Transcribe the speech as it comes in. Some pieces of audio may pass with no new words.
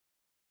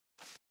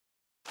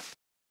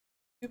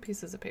Two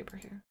pieces of paper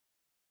here.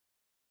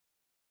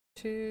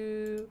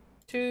 Two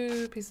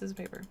pieces of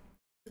paper.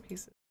 Two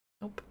pieces.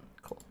 Nope.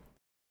 Cool.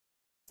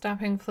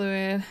 Stopping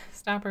fluid.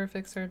 Stopper,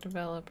 fixer,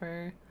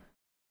 developer.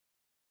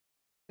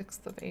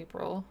 6th of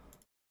April.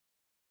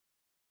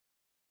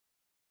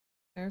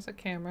 There's a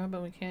camera,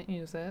 but we can't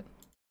use it.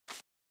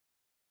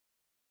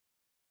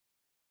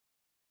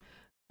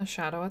 A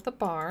shadow at the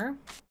bar.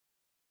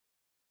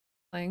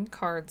 Playing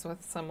cards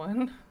with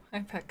someone. Hi,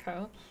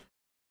 Petco.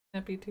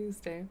 Happy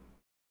Tuesday.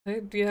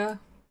 Yeah.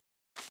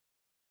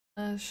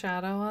 A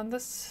shadow on the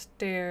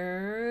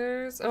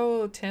stairs.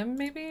 Oh, Tim,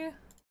 maybe?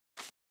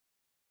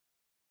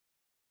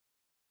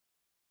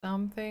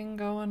 Something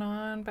going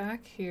on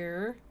back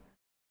here.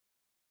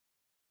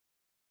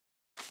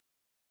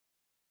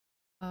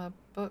 A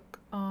book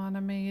on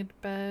a made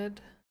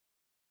bed.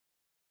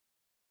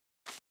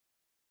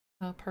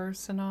 A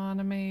person on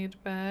a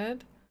made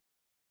bed.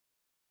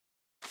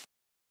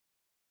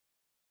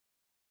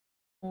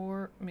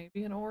 Or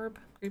maybe an orb.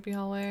 Creepy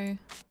hallway.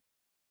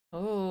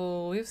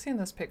 Oh, we've seen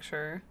this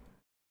picture.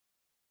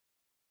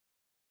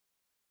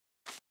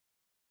 I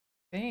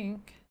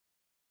think.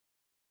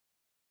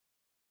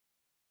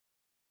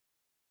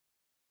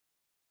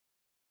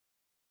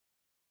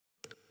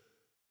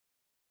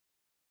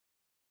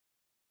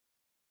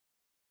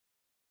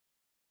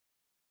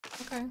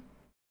 Okay.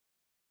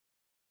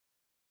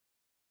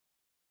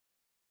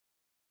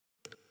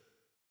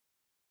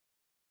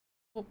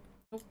 Oh,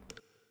 oh.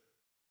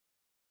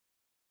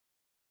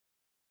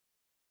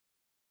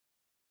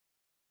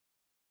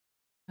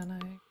 Can I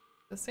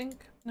the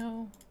sink?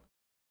 No.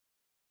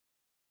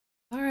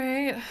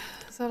 Alright.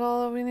 Is that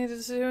all we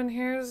needed to do in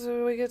here?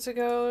 So we get to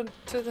go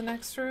to the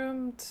next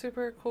room?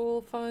 Super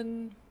cool,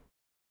 fun.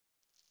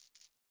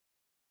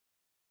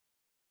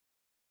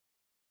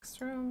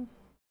 Next room.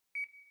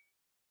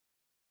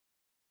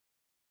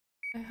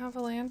 I have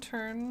a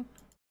lantern.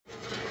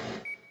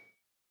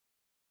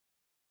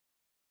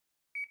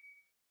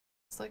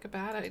 It's like a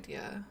bad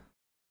idea.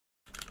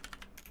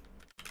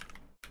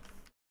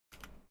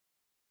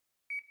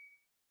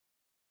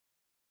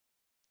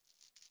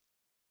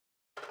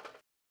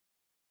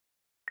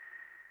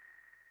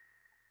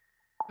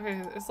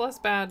 Okay, it's less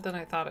bad than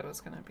I thought it was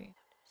gonna be.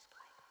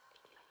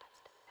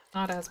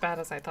 Not as bad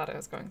as I thought it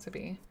was going to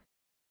be.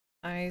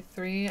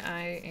 I3, I8.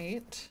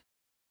 I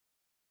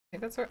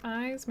think that's our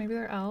I's, maybe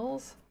they're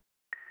L's.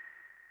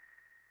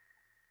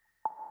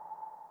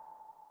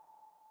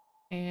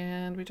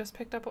 And we just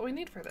picked up what we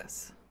need for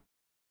this.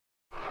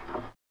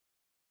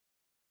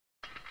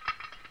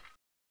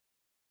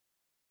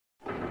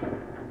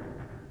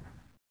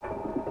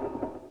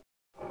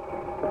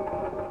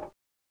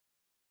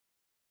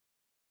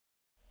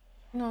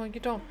 No, you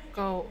don't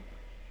go.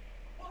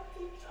 What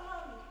have you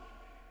done?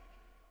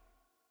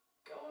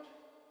 God,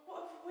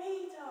 what have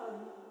we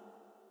done?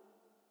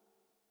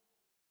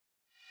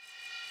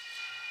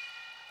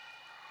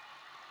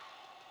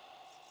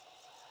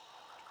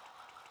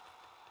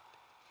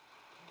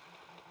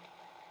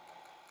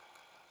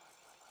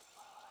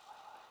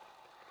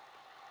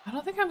 I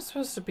don't think I'm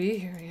supposed to be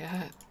here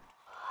yet.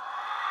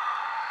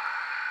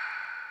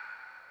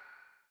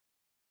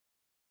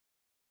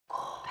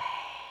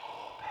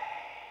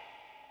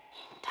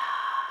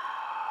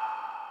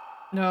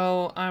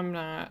 No, I'm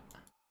not.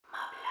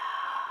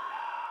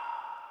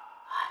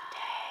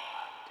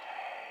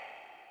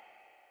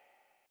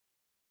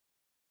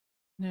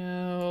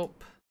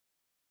 Nope.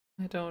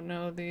 I don't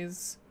know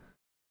these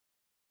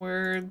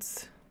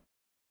words.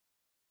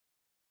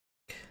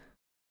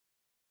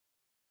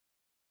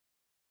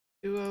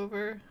 Do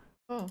over.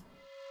 Oh.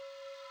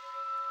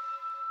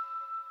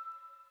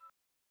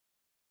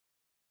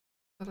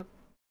 Is that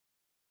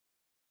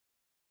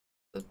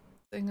the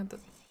thing at the...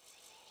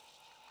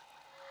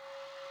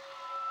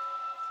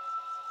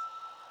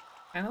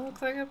 Kinda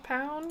looks like a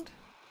pound?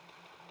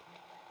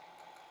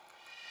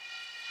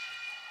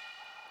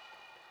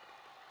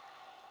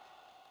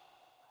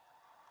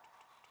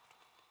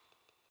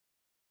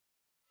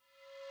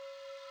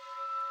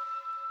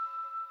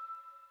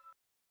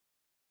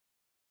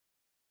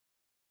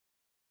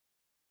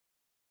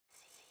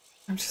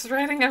 I'm just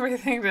writing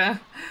everything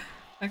down.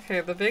 Okay,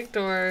 the big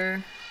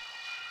door.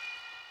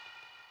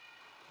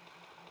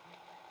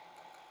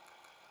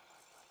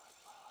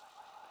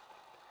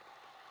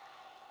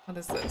 What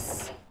is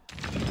this?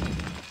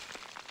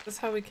 Is this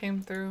how we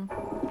came through?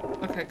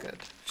 Okay, good.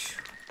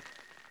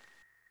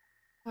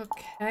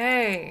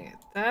 Okay,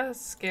 that's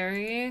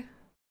scary.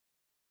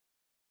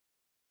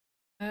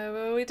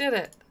 Well, we did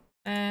it.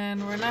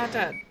 And we're not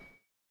dead.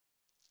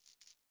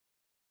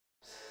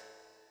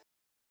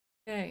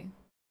 Yay.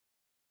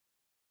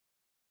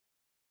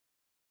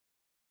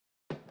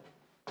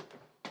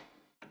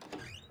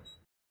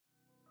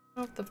 I don't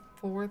know if the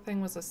 4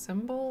 thing was a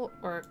symbol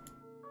or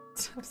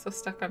I'm so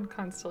stuck on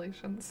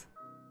constellations.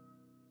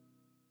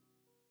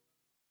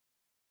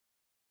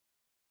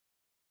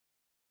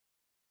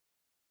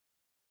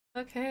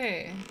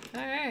 Okay,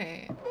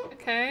 alright,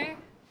 okay.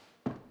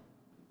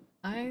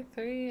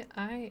 I3,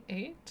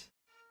 I8?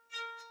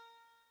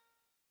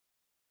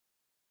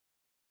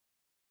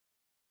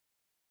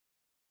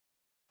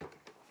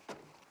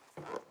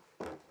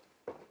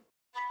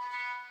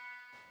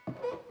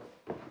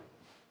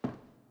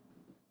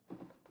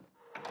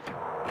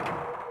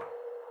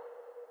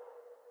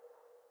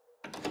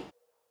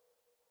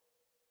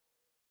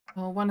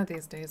 Well, one of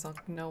these days I'll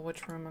know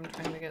which room I'm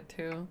trying to get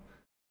to.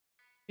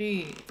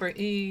 G for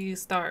E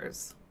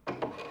stars.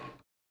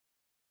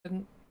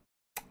 Couldn't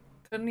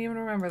even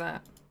remember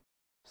that.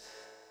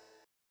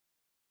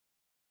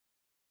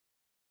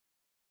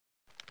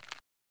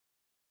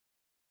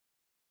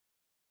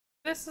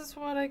 This is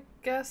what I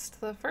guessed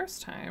the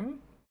first time.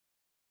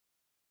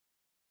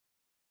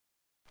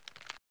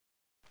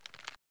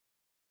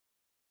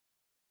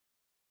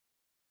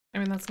 I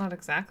mean, that's not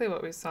exactly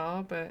what we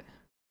saw, but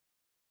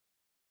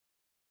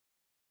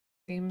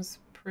seems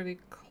pretty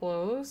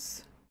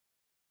close.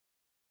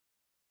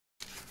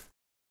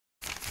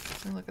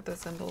 Let me look at the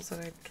symbols that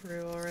I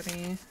drew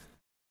already.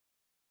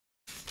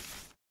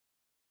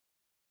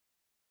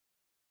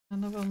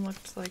 None of them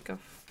looked like a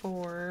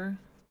 4.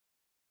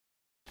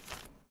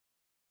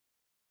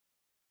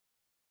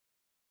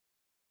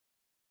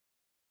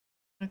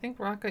 I think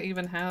Raqqa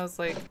even has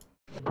like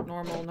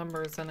normal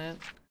numbers in it.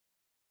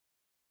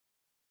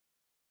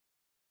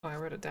 Oh, I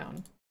wrote it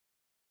down.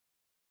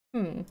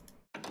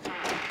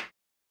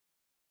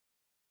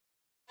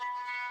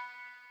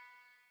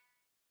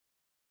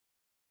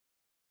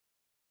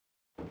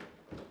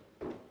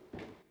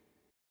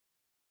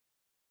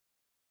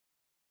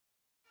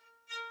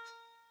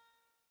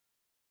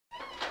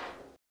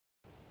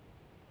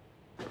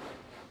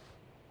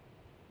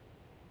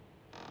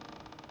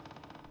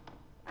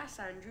 That's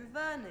Andrew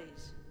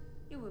Vernes.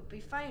 He would be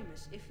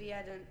famous if he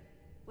hadn't,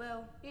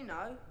 well, you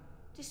know,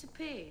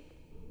 disappeared.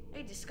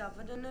 He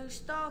discovered a new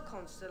star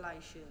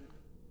constellation.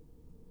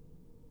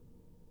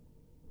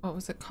 What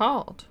was it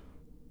called?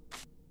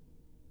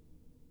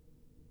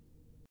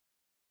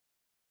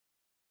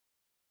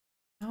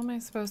 How am I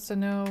supposed to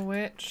know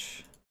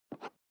which?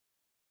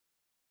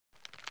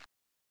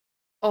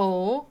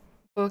 Oh,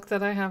 book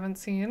that I haven't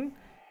seen.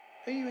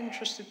 Are you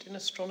interested in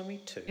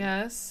astronomy too?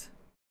 Yes.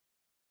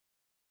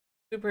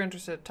 Super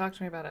interested. Talk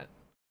to me about it.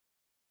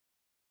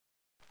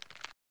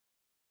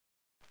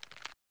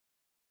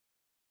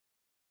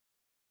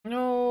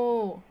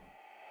 No.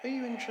 Are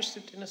you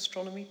interested in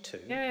astronomy too?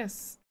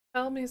 Yes.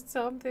 Tell me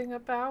something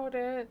about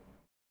it.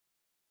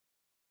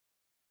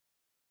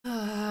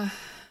 Why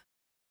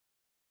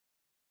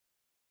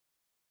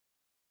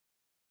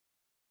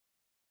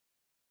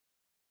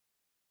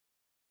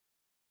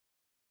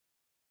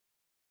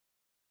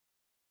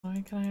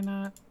can I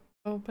not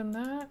open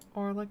that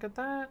or look at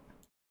that?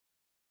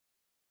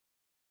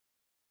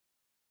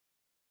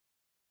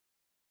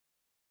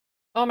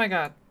 Oh my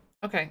god.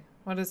 Okay,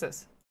 what is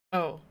this?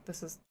 Oh,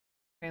 this is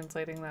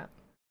translating that.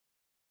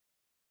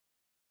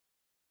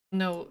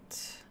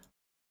 Note.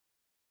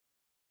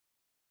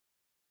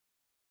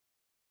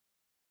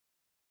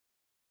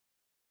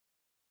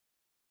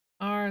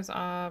 R is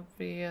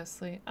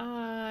obviously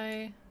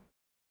I.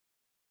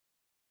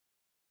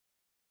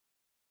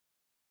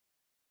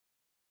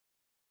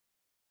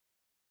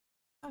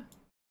 Ah.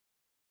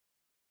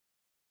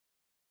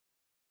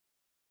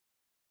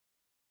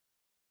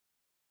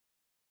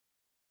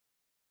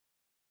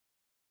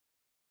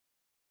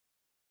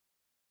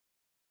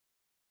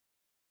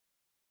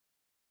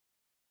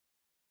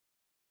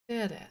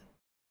 Did it.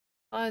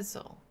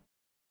 Puzzle.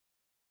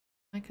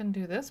 I can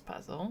do this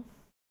puzzle.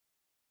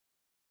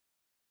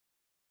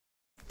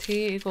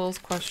 T equals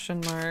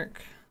question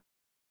mark.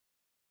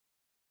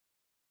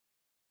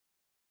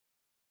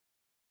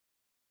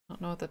 I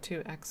don't know what the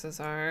two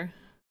X's are.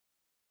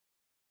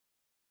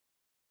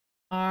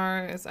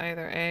 R is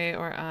either A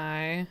or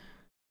I.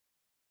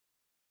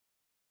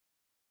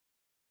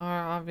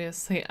 R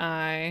obviously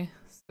I,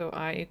 so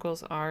I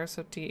equals R,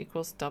 so D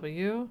equals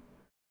W.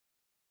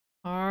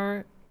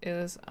 R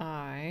is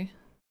I,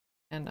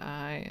 and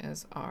I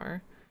is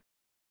R.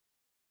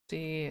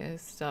 D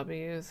is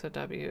W, so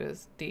W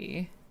is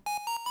D.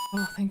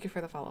 Oh, thank you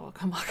for the follow.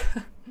 Come on.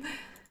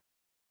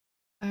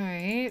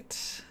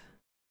 Alright.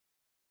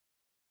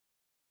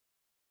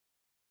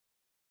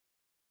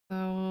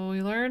 So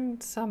we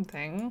learned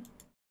something.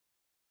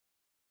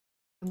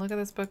 Can look at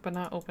this book but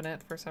not open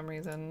it for some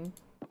reason.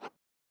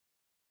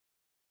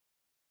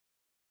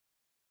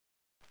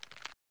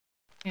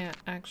 Can't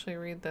actually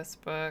read this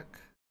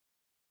book.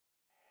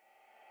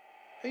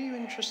 Are you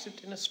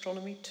interested in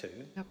astronomy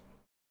too? Yep.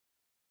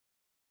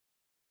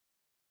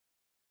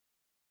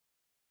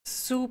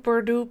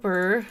 Super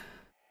duper.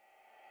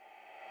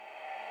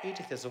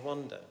 Edith is a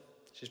wonder.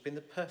 She's been the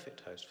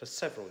perfect host for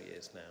several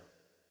years now.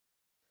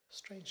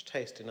 Strange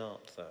taste in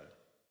art, though.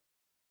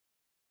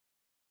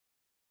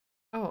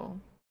 Oh, is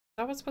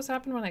that what's supposed to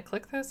happen when I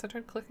click this? I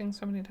tried clicking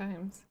so many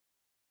times.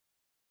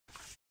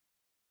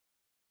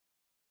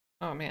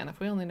 Oh man, if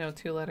we only know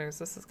 2 letters,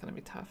 this is gonna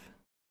be tough.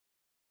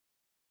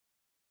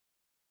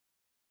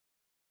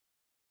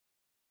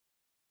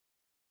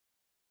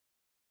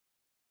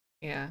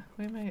 Yeah,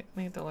 we might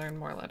need to learn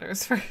more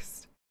letters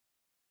first.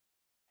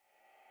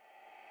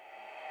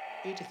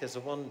 Edith is a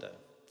wonder.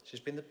 She's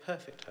been the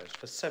perfect host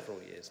for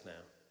several years now.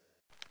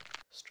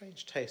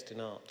 Strange taste in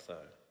art,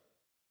 though.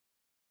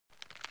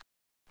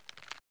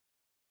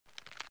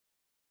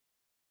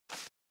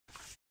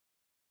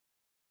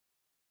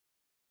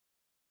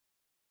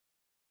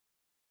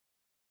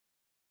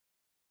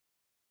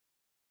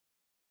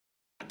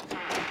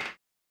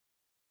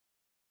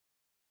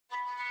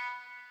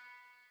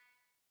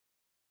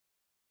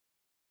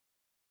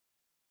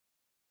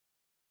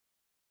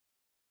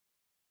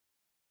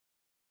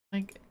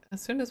 Like,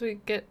 as soon as we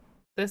get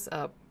this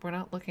up, we're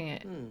not looking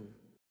at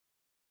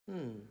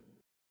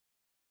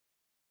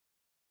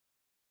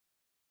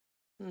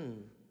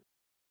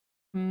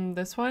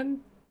this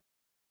one?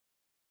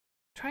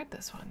 Tried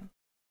this one.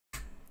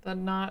 The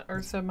not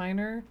Ursa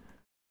Minor.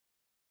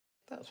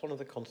 That's one of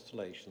the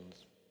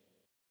constellations.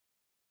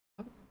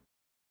 Oh.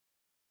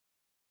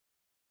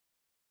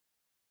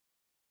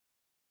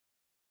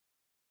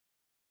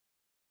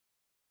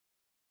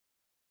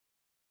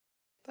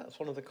 That's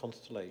one of the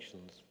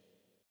constellations.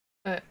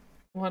 But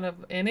one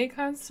of any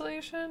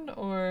constellation,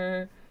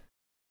 or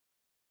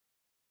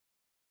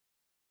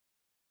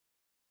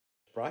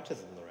Brighter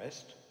than the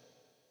rest.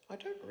 I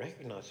don't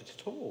recognize it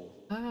at all.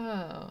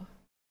 oh,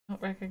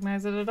 don't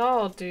recognize it at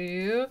all, do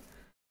you?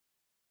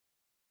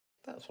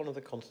 That's one of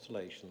the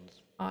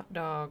constellations. Hot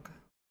dog.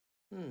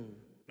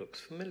 Looks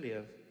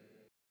familiar.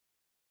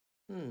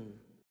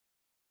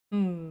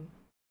 Looks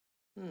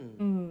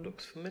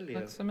familiar.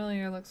 Looks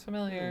familiar, looks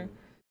familiar.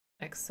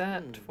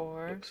 Except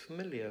for looks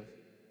familiar.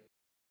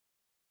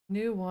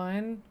 new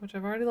one, which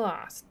I've already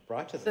lost.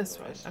 Brighter than This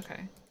the one, rest.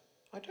 okay.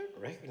 I don't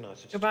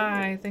recognize it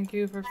Goodbye, at all. thank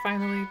you for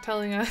finally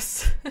telling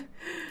us.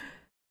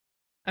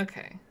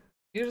 Okay,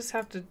 you just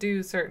have to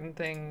do certain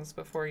things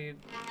before you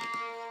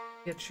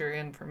get your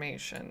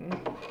information.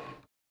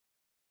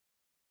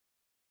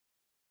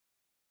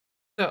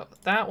 So,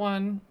 that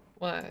one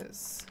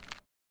was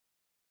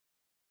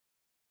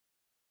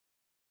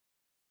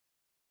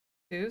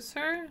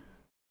Deucer?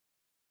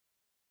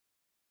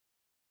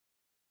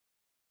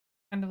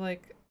 Kind of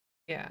like,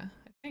 yeah,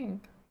 I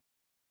think.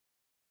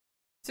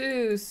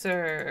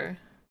 Deucer.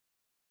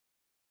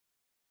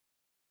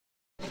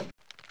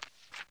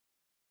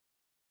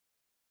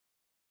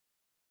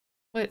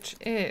 Which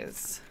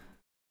is,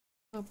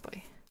 oh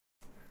boy,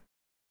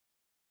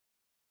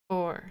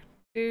 4,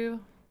 2,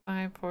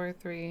 5, 4,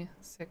 3,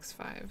 6,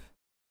 5.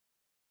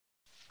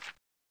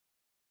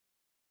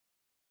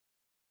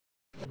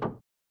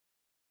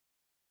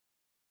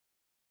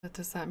 But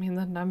does that mean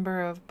the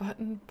number of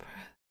button? I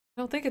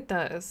don't think it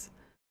does.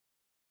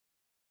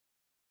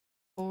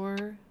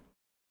 4,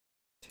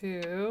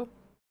 2,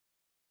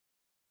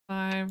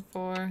 5,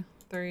 4,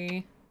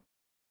 3,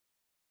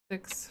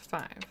 6,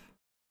 5.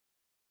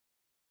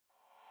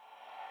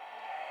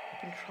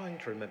 I've been trying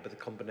to remember the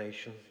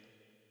combination.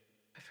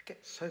 I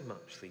forget so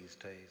much these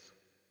days.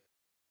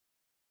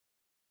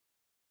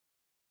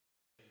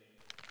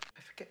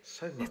 I forget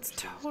so much It's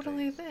these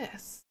totally days.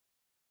 this.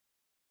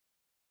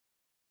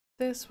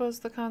 This was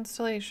the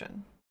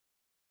constellation.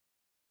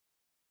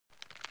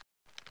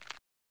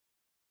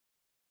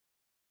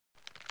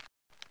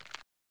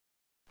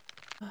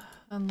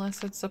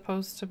 Unless it's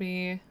supposed to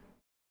be...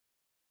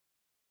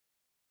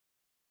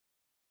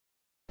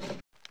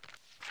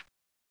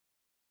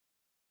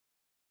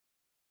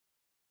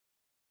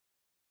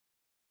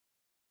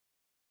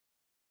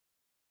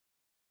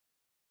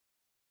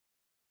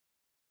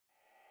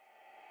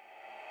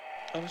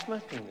 I was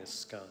mapping this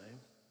sky.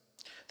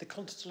 The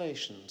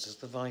constellations as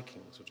the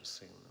Vikings would have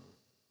seen them.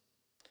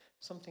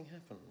 Something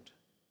happened.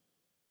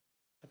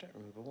 I don't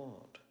remember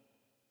what.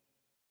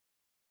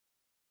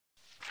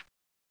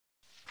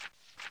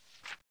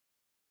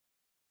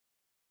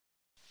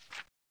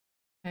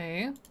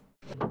 Okay.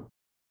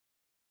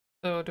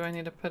 So do I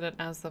need to put it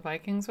as the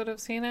Vikings would have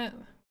seen it?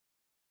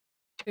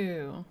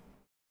 2,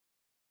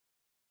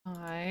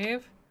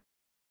 5,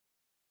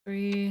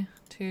 3,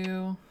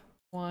 2,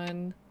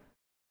 1,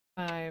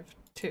 5,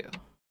 2.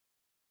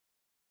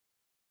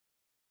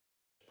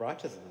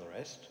 Brighter than the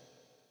rest.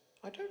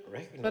 I don't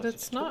recognize But it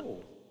it's at not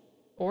all.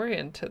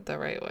 oriented the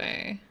right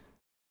way.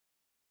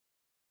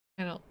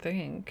 I don't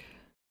think.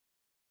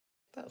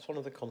 That's one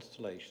of the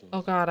constellations.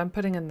 Oh god, I'm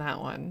putting in that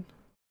one.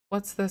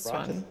 What's this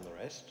Brighter one? than the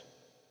rest.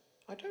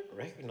 I don't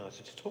recognize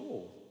it at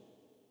all.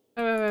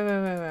 Wait, wait, wait,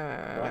 wait, wait,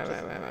 Brighter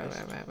than the wait,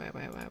 rest. wait, wait, wait,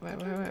 wait, I wait,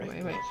 don't wait, wait, wait,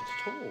 recognize wait.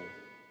 it at all.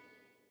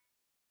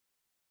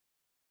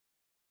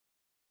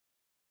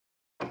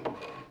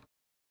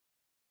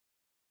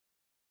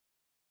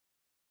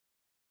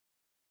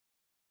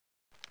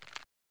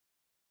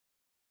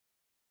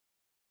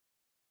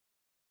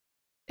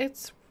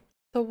 It's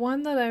the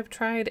one that I've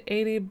tried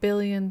 80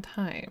 billion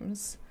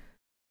times.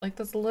 Like,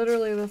 that's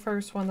literally the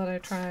first one that I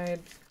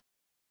tried.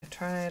 I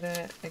tried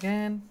it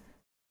again.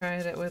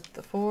 Tried it with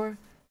the 4.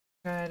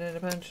 Tried it a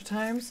bunch of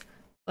times.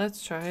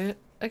 Let's try it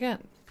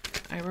again.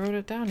 I wrote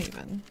it down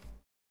even.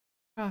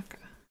 Raka.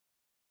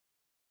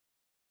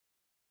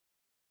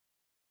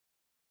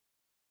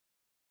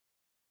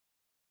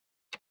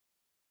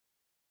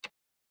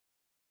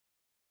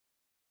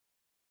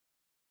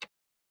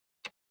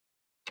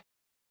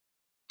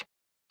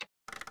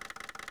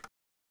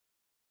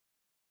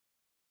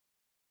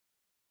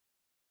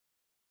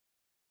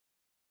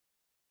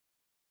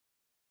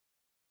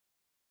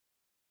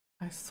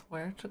 I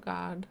swear to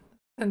God,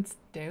 since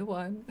day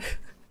one,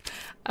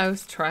 I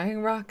was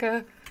trying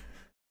Raka.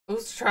 I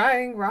was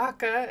trying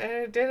Raka and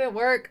it didn't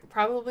work.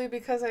 Probably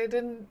because I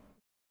didn't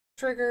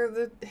trigger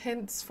the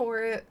hints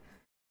for it.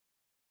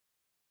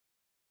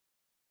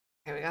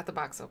 Okay, we got the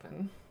box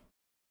open.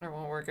 Or it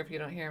won't work if you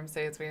don't hear him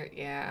say it's weird.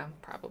 Yeah,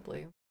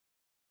 probably.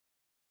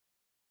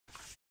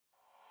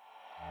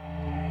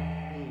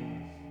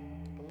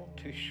 I'm not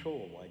too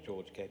sure why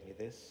George gave me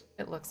this.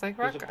 It looks like It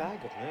was a Rucker.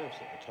 bag of nerves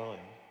at the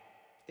time.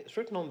 It's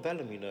written on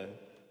vellum, you know.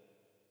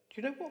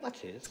 Do you know what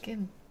that is?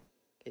 Skin.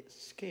 It's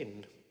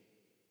skin.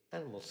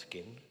 Animal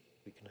skin,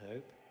 we can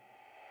hope.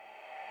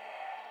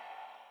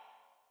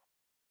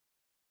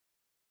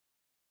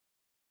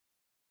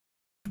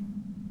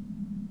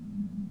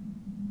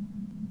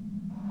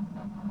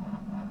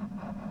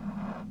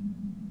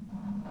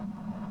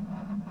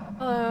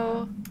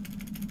 Hello.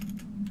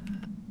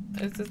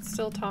 Is it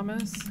still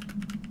Thomas?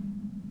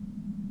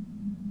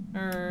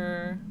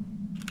 Or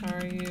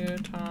are you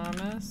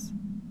Thomas?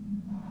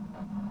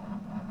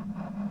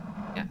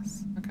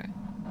 Yes, okay.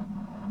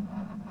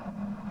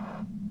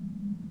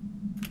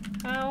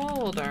 How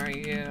old are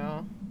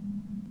you?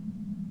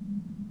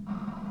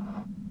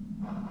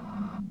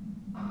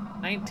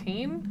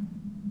 19?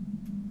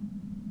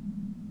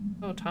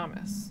 Oh,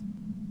 Thomas.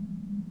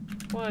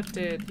 What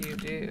did you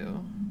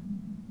do?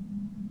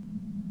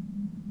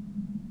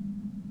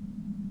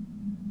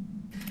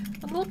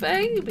 A little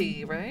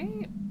baby,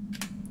 right?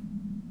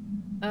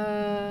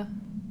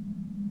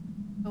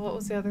 What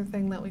was the other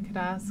thing that we could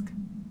ask?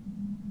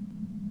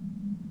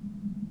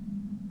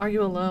 Are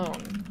you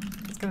alone?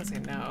 I was gonna say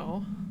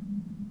no.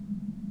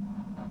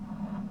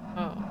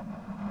 Oh.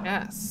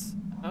 Yes.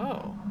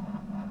 Oh.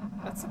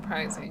 That's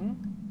surprising.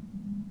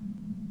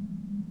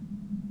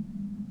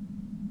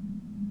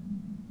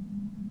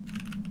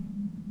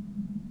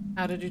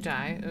 How did you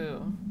die?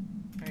 Ooh.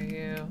 Are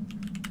you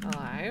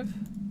alive?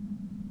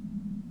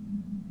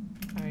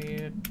 Are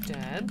you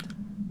dead?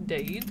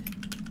 Dead?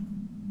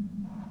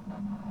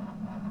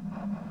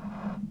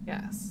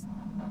 Yes.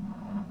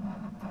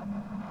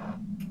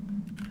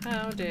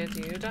 How did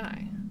you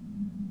die?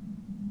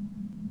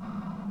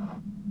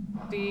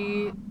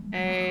 D-A-R-A-N-E-S-S.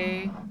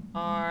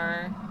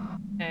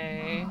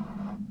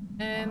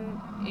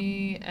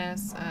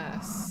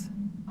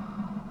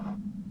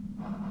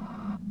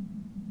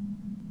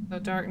 So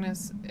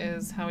darkness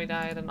is how he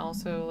died, and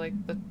also like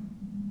the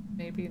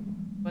maybe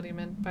what he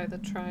meant by the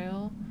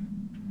trial.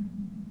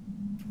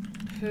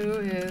 Who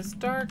is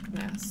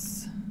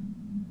darkness?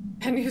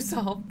 Can you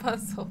solve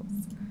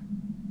puzzles?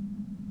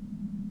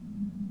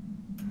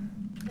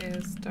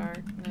 Is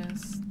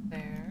darkness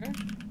there?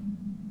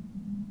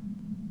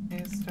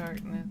 Is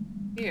darkness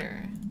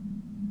here?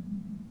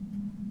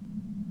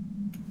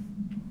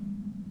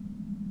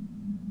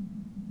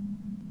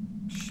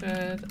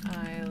 Should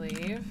I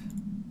leave?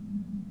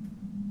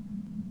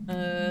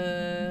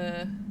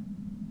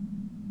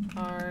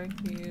 Are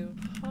you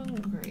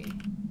hungry?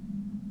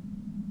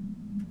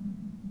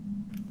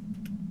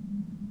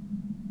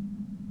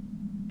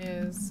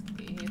 Is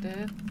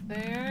Edith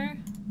there?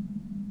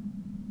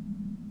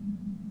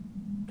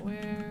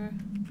 Where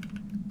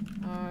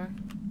are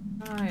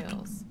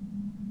Miles? Do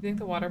you think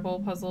the water bowl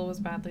puzzle was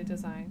badly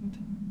designed?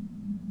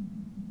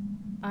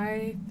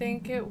 I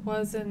think it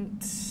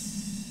wasn't.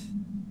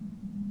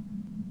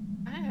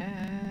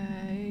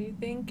 I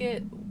think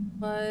it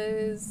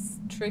was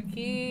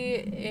tricky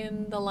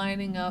in the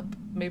lining up.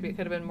 Maybe it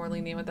could have been more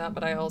lenient with that,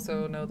 but I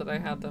also know that I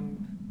had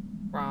them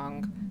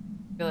wrong.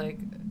 I feel like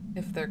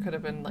if there could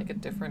have been like a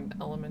different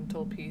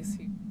elemental piece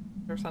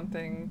or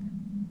something.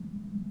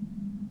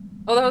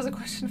 Oh, that was a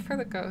question for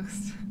the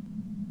ghost.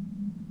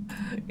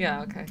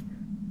 Yeah, okay.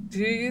 Do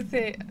you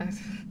think...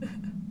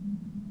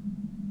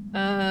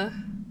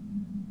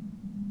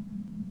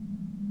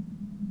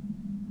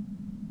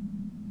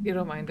 You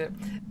don't mind it.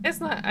 It's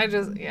not, I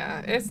just,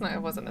 yeah, it's not,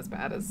 it wasn't as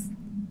bad as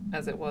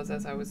it was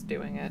as I was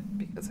doing it,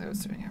 because I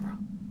was doing it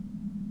wrong.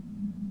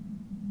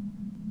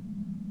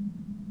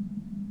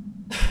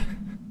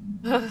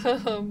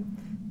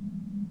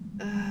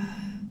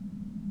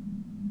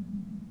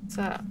 What's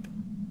up?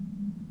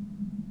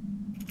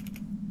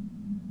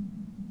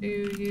 Do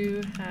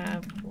you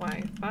have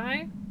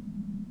Wi-Fi?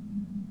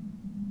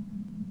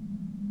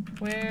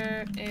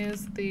 Where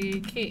is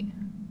the key?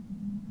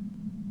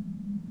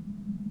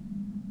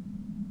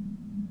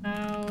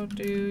 How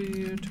do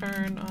you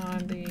turn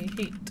on the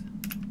heat?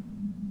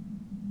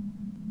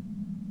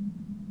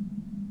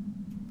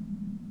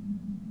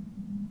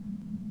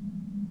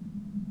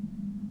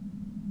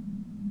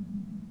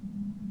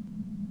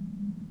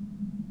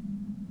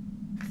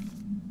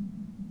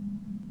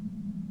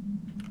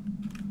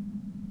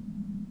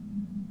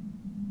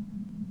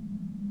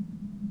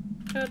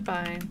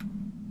 Goodbye.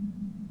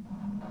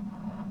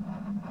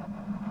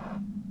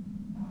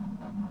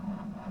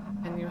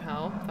 Can you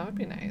help? That would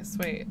be nice.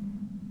 Wait.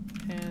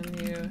 Can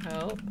you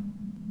help?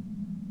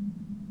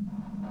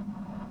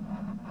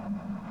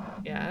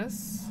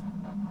 Yes.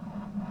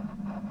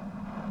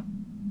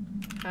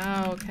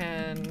 How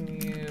can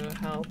you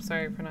help?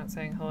 Sorry for not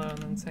saying hello and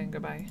then saying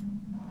goodbye.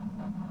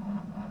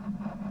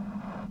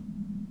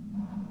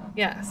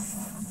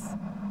 Yes.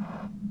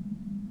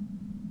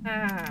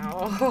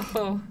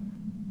 Ow.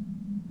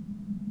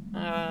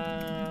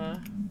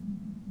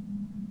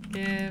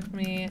 Give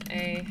me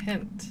a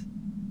hint.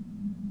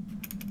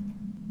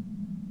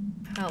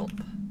 Help.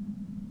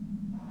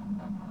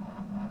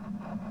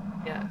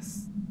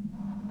 Yes.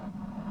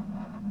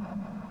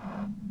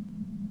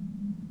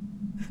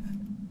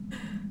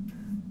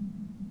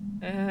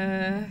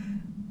 I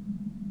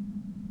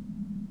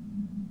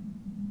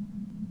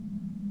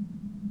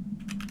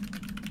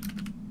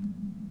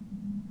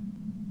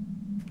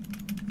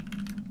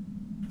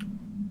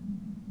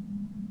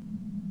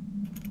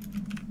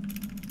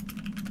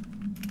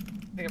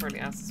think I've already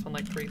asked this one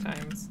like 3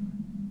 times.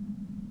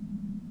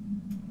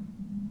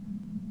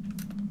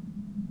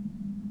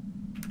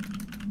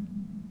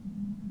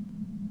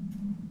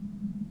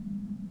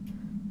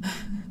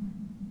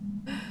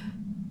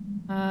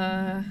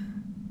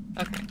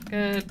 Okay,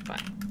 goodbye.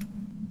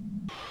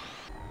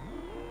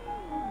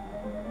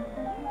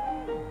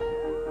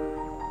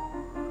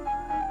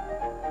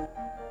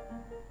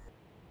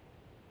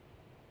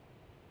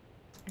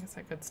 I guess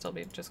I could still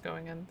be just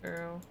going in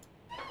through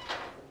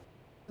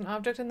an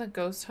object in the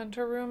ghost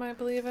hunter room, I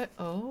believe it.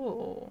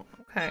 Oh,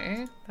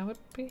 okay. That would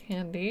be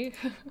handy.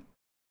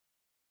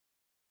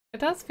 It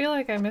does feel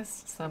like I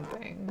missed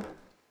something.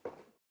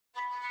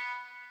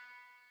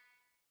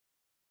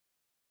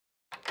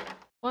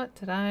 What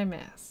did I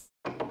miss?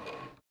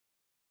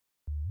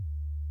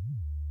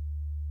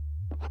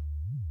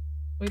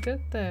 We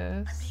did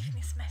this. I'm leaving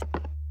this mess.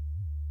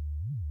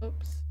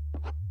 Oops.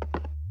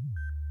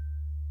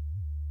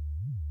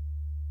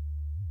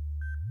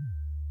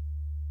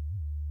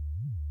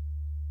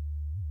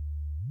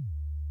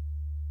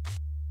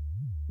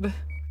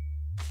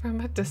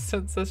 From a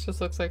distance, this just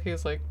looks like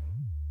he's like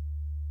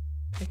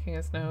picking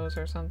his nose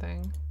or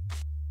something.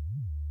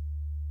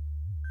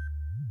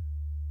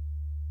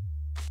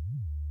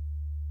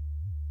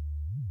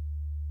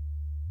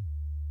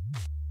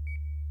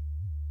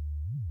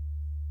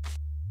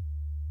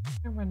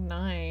 Camera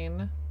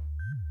 9.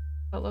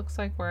 That looks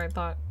like where I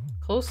thought,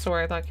 close to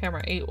where I thought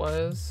camera 8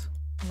 was.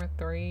 Camera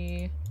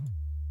 3.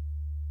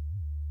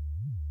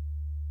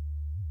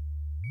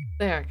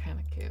 They are kind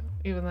of cute,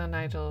 even though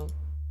Nigel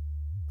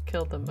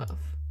killed them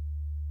both.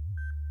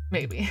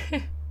 Maybe.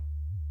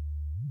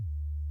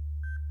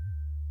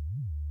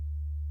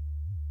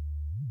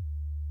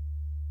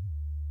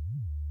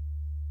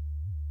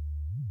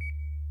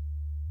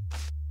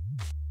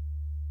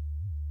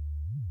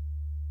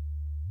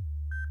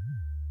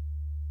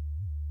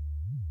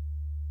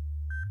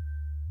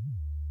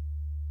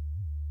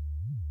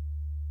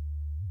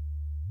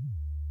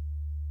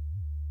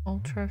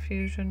 Ultra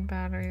fusion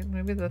battery,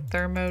 maybe the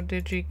thermo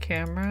digi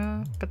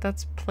camera, but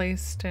that's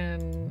placed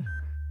in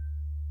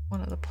one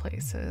of the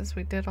places.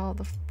 We did all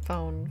the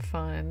phone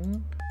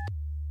fun.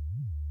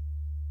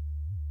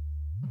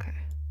 Okay.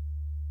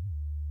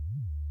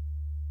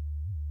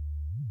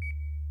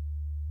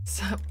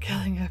 Stop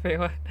killing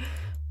everyone,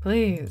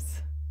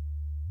 please.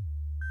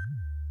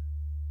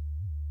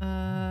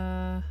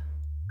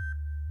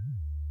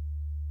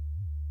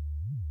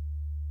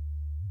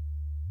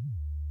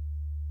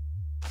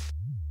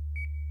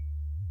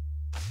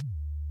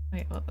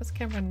 Wait, what was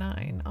camera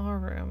 9? Our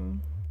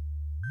room.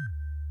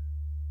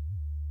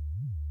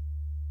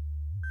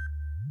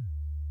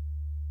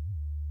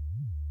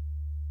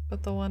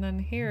 But the one in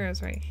here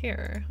is right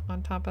here,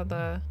 on top of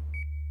the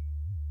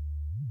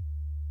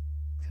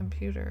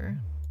computer.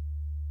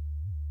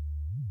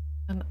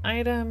 An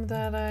item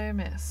that I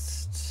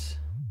missed.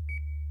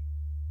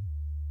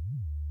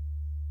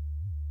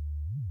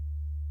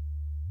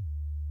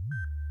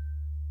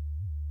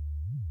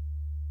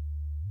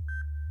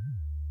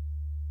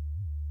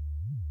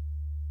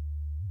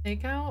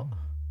 Takeout?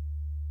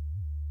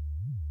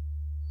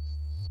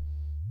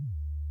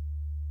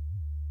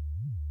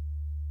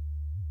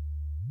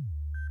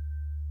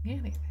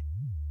 Anything.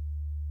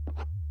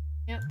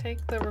 Can't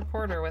take the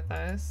recorder with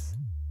us.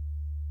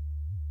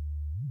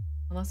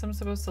 Unless I'm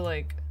supposed to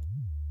like...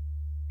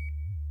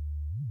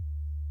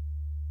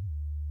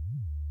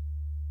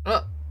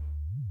 Oh!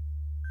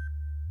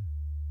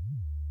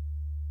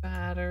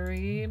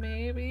 Battery,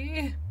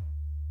 maybe?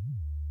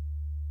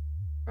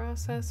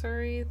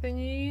 Processor-y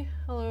thingy?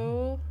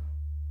 Hello?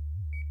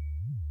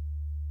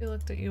 I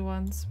looked at you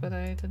once, but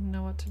I didn't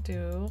know what to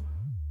do.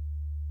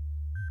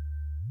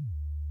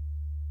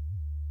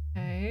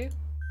 Okay.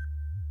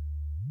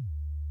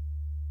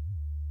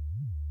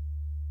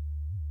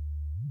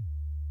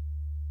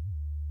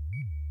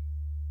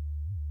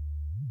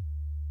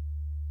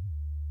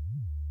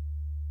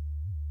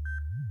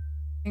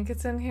 I think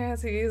it's in here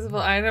as a usable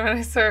item and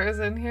I saw it was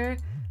in here.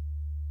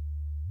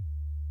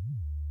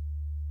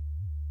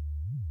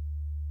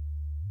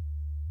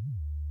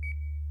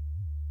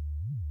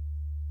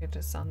 You're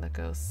just on the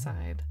ghost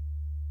side.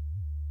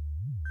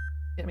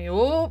 Get me.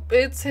 Oh,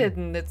 it's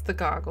hidden. It's the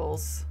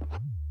goggles.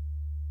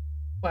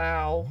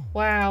 Wow.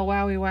 Wow,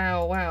 wowie,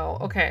 wow, wow.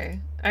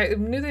 Okay. I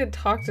knew they had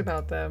talked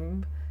about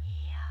them.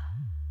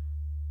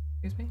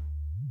 Excuse me?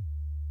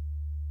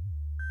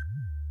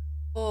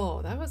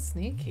 Oh, that was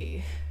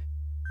sneaky.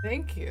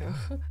 Thank you.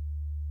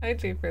 Hi,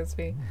 G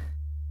Frisbee.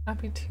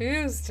 Happy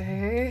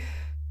Tuesday.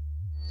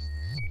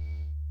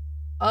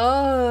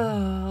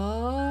 Oh.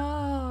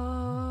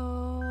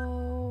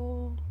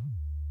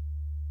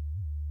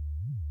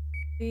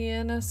 The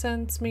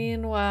innocents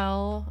mean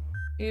well.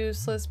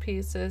 Useless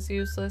pieces,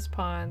 useless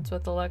pawns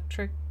with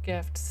electric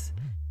gifts.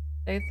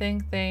 They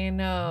think they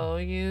know.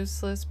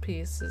 Useless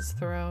pieces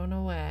thrown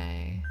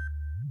away.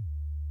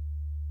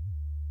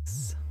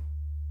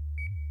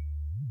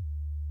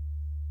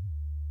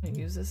 I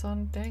use this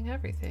on dang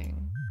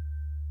everything.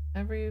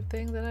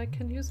 Everything that I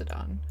can use it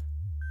on.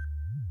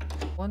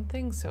 One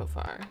thing so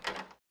far.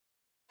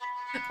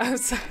 I'm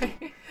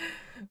sorry.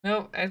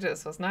 Nope, I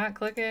just was not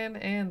clicking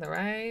in the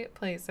right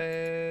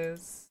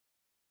places.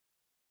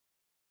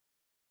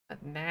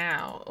 But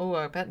now, oh,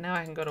 I bet now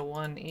I can go to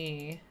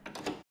 1E.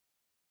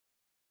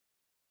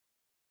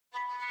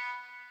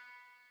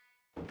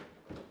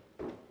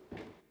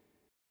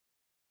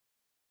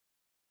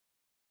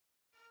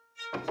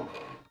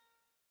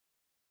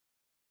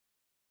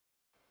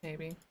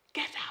 Maybe.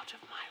 Get out of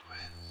my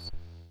room.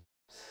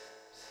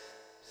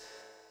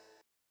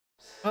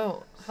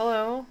 Oh,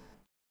 hello.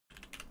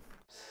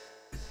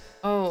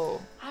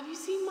 Oh, Have you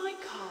seen my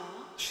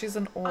car? she's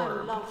an I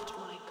orb. loved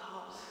my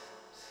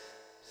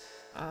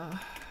car.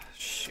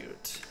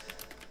 Shoot.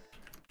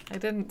 I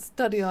didn't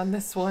study on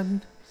this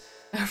one.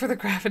 For the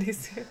gravity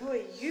suit. Who are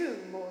you,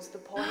 more's the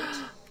point?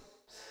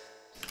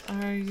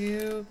 Are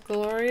you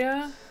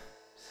Gloria?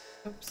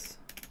 Oops.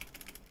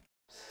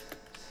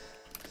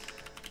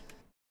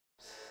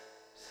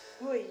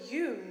 Who are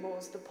you,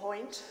 more's the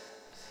point?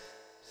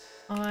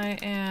 I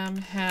am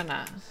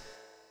Hannah.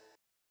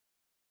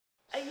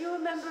 Are you a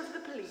member of the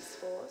police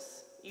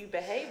force? You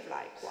behave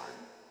like one.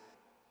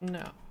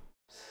 No.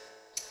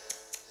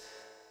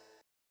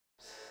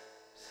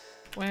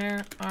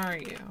 Where are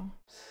you?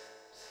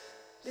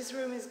 This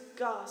room is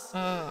ghastly.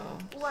 Oh.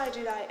 Why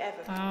did I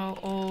ever come How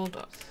here?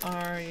 old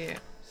are you?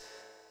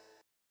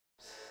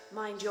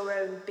 Mind your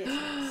own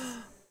business.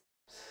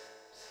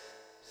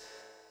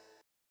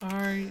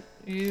 Are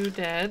you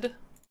dead?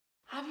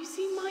 Have you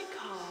seen my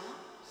car?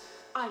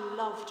 I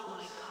loved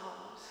my car.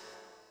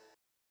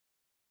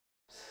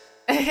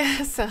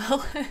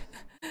 ASL.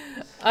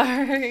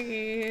 Are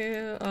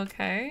you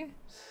okay?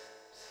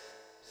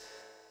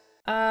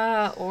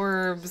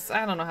 Orbs.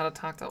 I don't know how to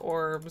talk to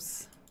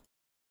orbs.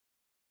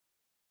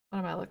 What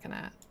am I looking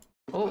at?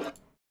 Oh,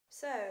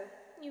 So,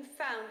 you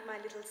found my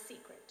little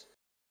secret.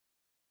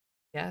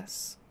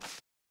 yes.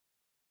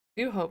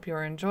 Do hope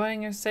you're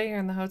enjoying your stay here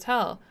in the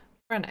hotel.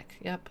 Frennick,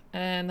 yep.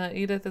 And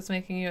Edith is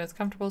making you as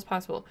comfortable as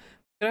possible.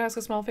 Could I ask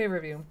a small favor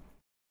of you?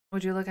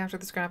 Would you look after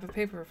the scrap of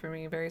paper for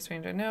me? Very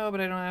strange, I know, but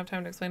I don't have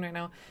time to explain right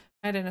now.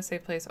 Hide in a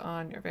safe place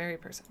on your very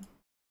person.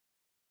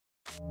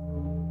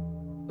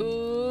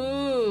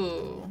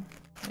 Ooh.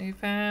 We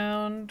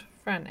found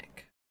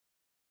Frennick.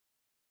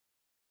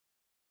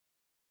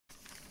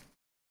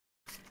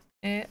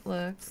 It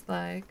looks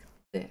like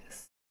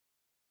this.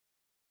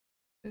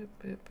 Boop,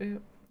 boop,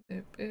 boop.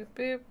 Boop, boop,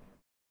 boop.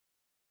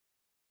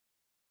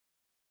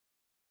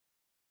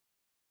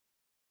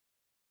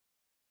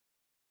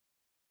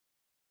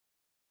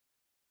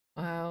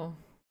 Wow.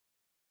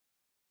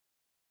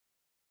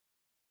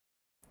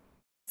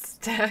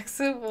 Stacks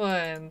of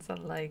ones. I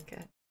like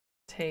it.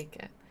 Take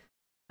it.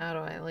 How do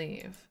I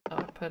leave? Oh,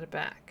 I put it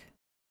back.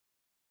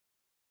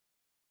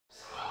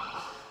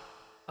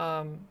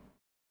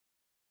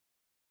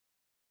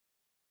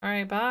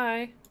 Alright,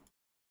 bye.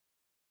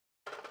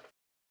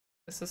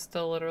 This is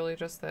still literally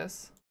just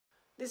this.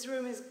 This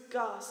room is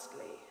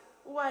ghastly.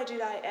 Why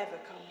did I ever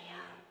come here?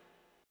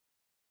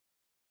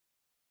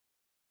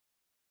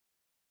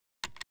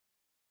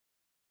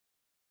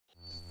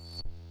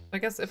 I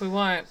guess if we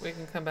want, we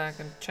can come back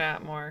and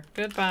chat more.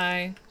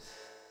 Goodbye.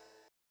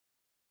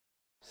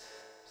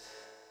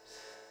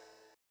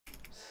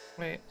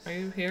 Wait, are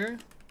you here?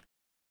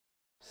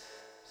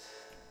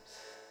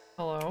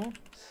 Hello?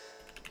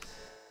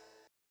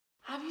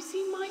 Have you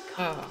seen my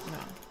car? Oh, no.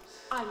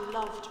 I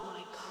loved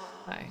my car.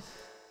 Hi.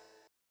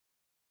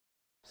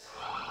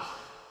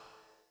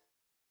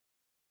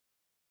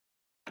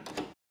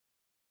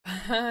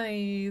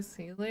 Hi,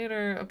 see you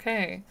later.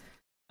 Okay.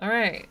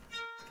 Alright.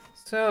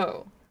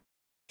 So,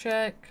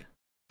 check.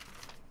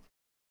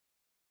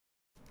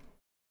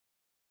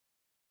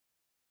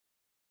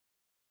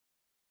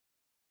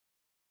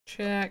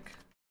 Check.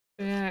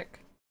 Check.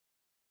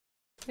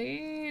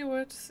 Hey,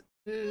 what's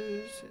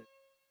Tima,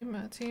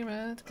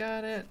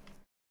 got it.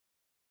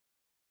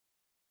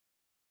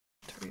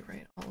 To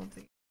rewrite all of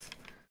these.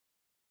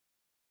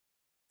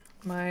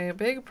 My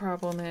big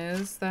problem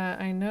is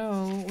that I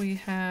know we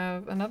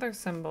have another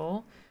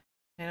symbol.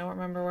 I don't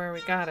remember where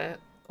we got it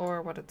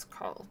or what it's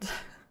called.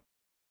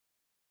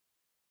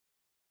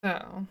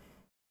 So.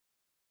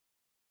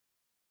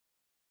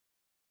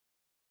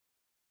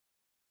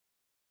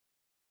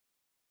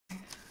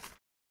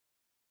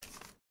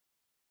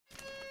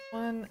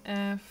 One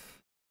F.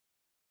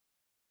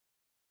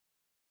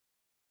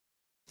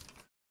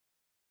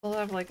 We'll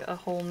have like a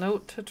whole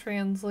note to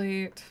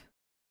translate.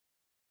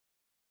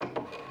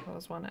 What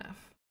was one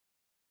F?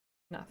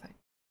 Nothing.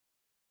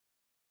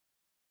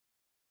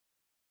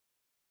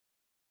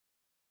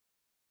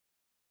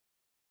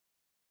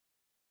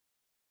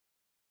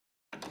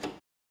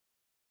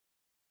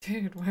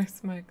 Dude,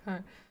 where's my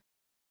car?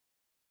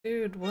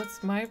 Dude,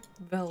 what's my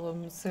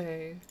vellum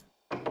say?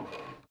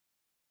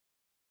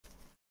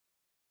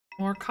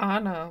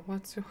 Morcana,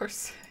 what's yours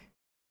say?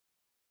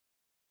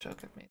 Joke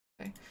I've made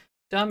today.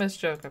 Dumbest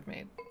joke I've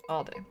made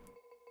all day.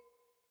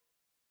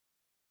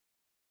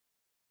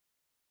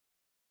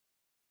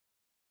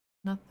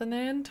 Nothing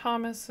in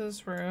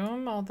Thomas's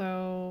room,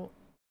 although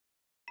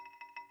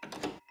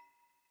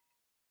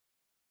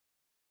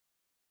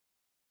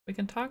we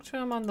can talk to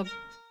him on the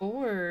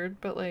board,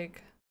 but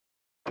like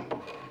I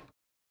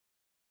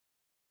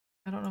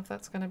don't know if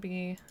that's gonna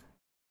be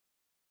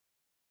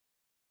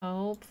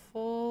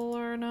helpful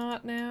or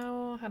not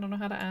now. I don't know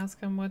how to ask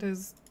him what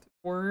his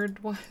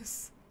word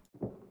was.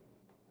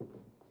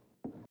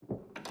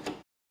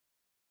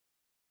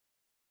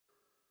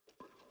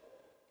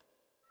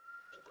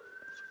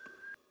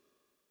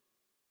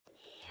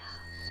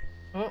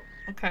 Oh,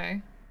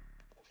 okay.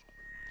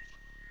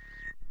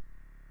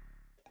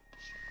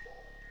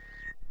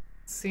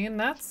 Seeing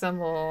that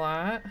symbol a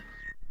lot.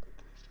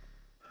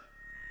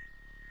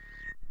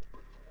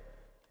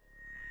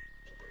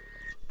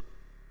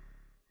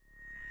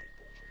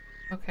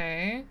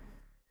 Okay.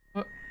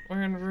 What,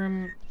 we're in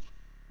room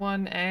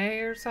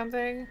 1A or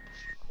something?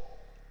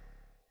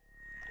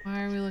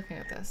 Why are we looking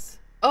at this?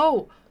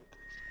 Oh!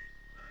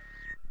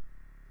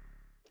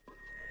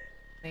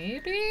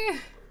 Maybe?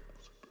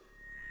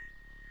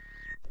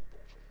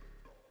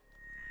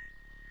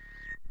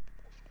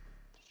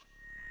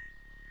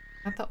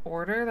 Is that the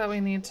order that we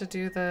need to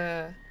do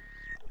the...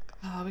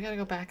 Oh, we gotta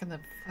go back in the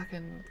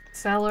fucking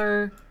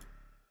cellar.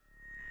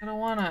 I don't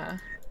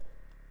wanna.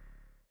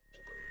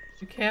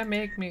 You can't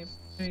make me.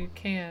 No, you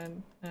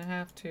can. I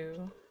have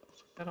to.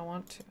 I don't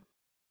want to.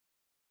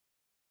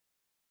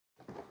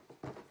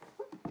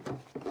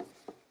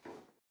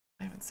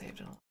 I haven't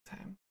saved in a long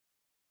time.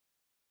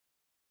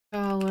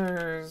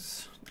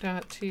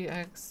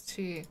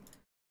 Colors.txt.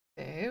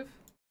 Save.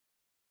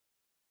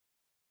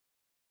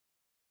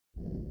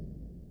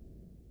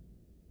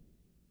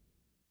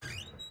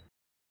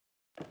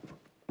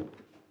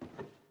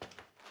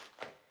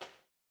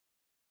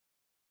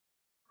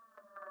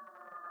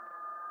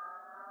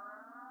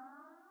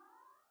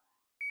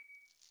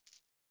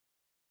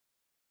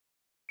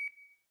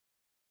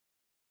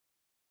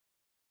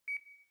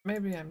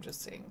 Maybe I'm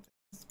just seeing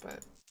things,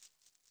 but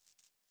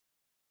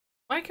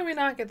why can we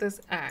not get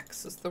this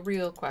axe is the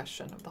real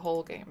question of the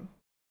whole game.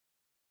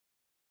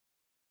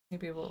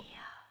 Maybe we'll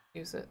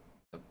use it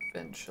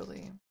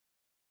eventually.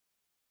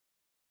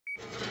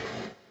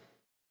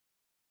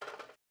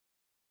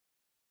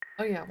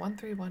 Oh yeah,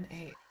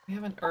 1318. We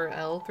haven't, or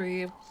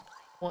L3.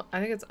 Well,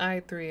 I think it's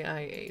I3,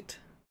 I8.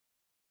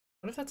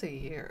 What if that's a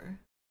year?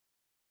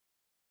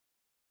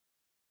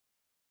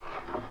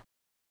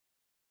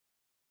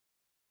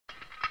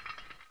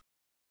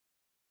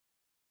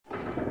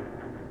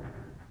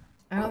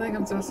 I don't think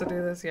I'm supposed to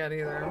do this yet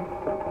either.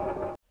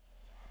 Nigel,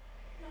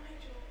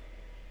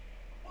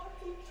 what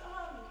have you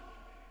done?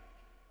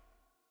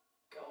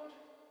 God,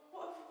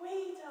 what have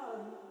we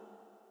done?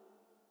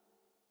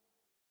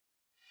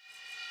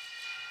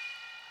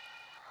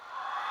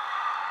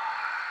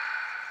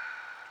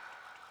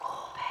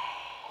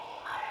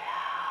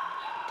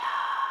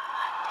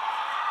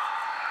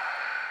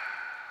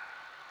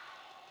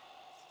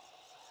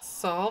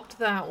 Solved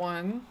that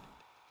one.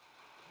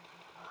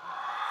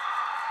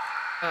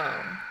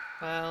 Oh,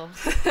 well,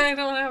 I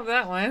don't have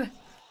that one. I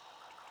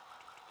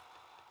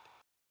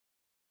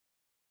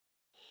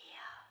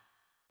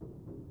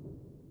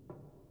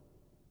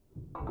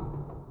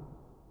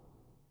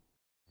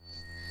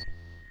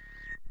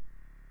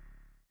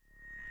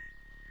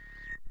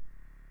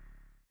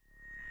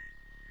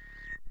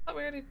thought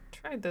we already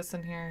tried this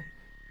in here.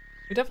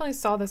 We definitely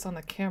saw this on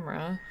the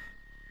camera.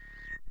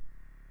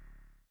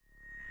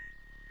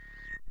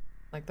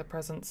 Like the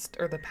present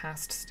or the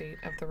past state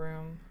of the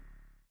room.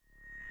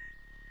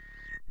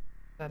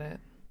 Is that it?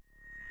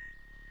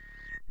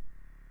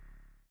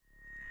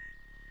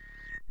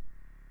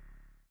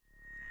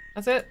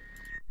 That's it?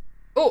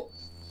 Oh!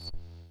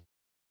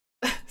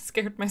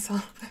 Scared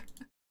myself.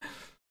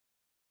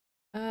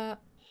 I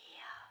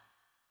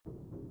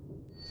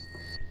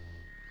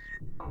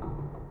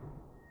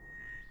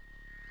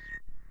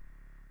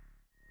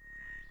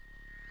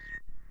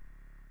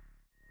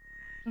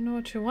don't know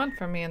what you want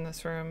from me in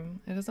this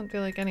room. It doesn't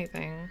feel like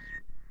anything.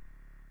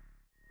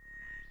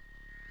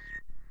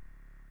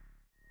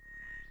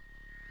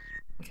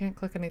 I can't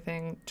click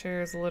anything.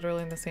 Chair is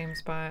literally in the same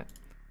spot.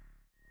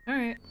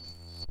 Alright.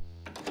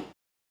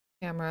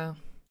 Camera.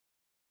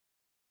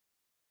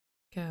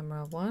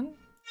 Camera 1.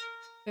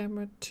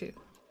 Camera 2.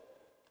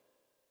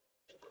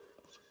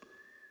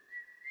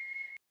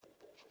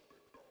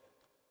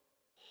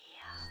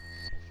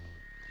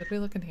 Did we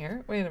look in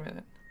here? Wait a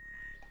minute.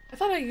 I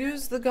thought I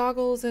used the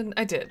goggles and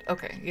I did.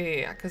 Okay,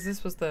 yeah, because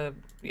this was the,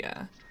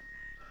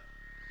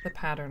 the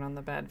pattern on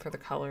the bed for the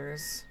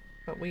colors.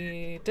 But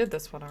we did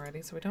this one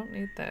already, so we don't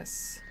need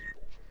this.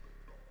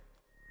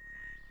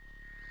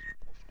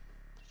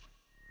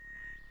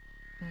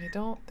 I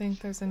don't think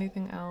there's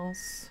anything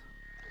else.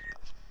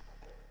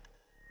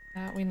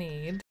 That we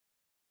need.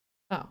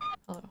 Oh,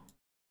 hello.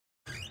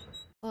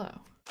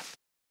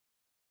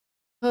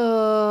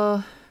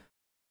 Hello.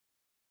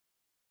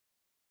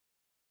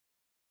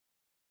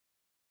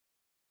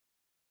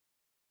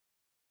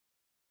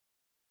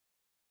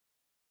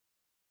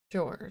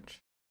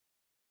 George.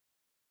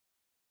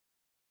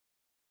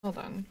 Hold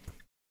on.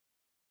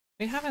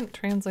 We haven't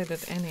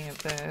translated any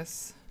of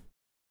this.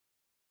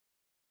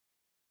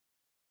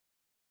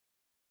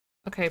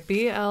 Okay,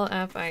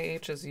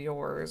 BLFIH is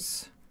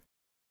yours.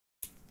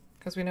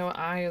 Because we know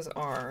I is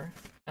R,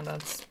 and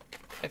that's,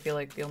 I feel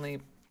like, the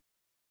only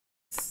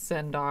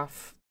send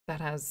off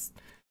that has,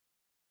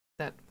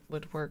 that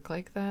would work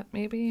like that,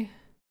 maybe?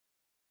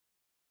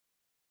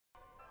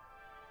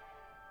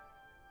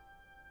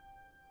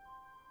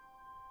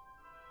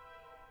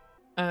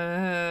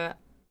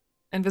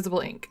 Invisible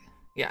ink.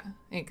 Yeah,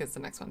 ink is the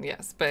next one,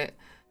 yes, but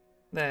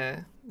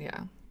yeah,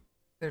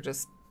 they're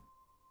just,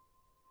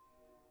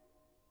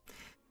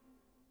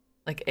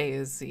 like A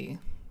is Z,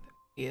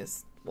 E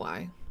is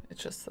Y.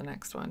 It's just the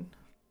next one.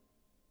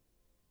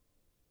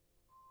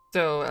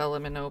 So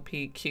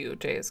LMNOP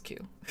J is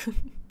Q.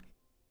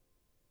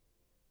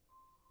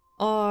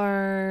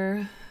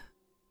 R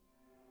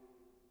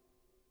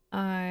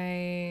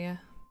I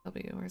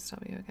W, where's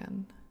W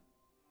again?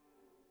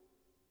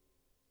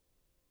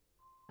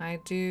 I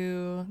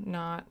do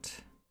not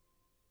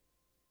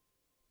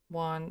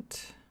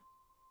want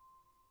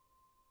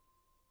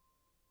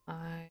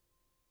I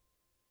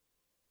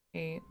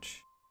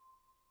H.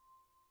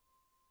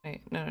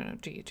 Wait, no,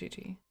 G.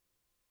 T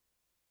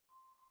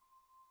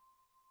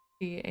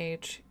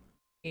H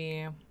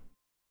E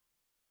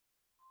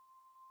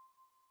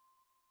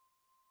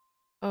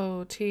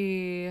O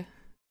T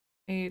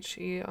H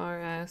E R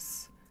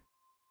S.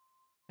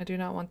 I do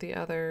not want the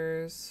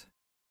others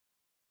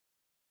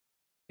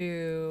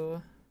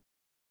to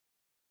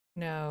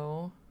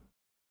know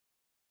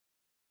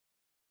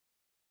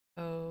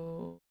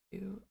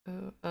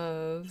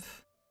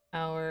of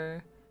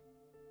our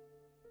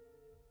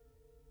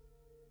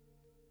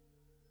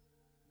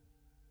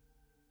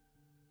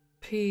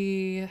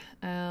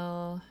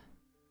PLA,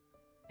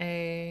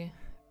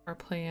 our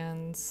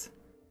plans.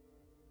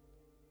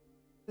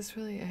 Is this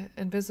really it?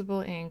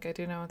 Invisible ink. I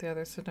do not want the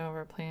others to know of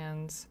our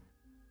plans.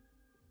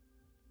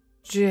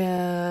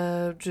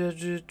 Jeff,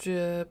 just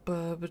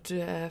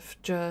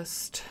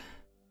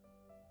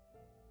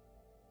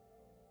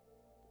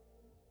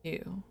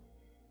you.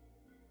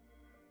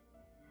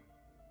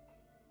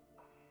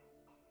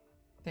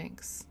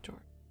 Thanks, George.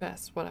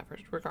 Best, whatever.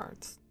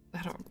 Regards.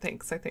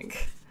 Thanks, I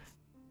think.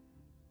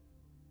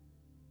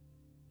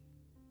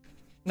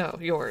 No,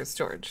 yours,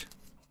 George.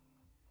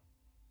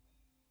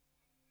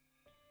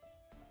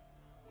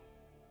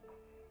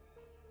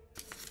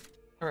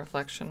 A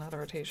reflection, not a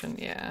rotation.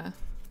 Yeah.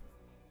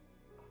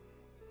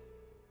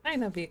 Hi,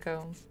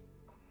 Nabiko.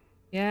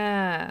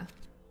 Yeah.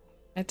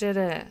 I did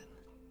it.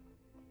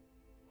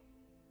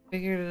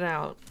 Figured it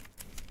out.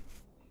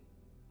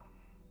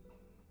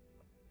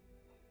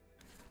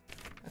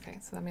 Okay,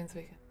 so that means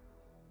we can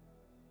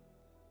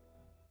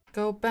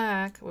go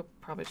back. We'll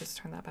probably just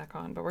turn that back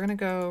on, but we're gonna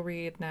go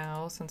read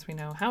now since we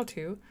know how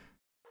to.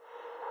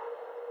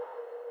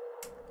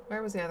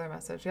 Where was the other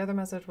message? The other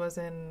message was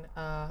in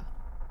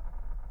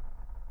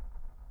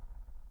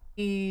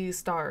E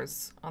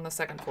stars on the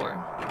second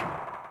floor.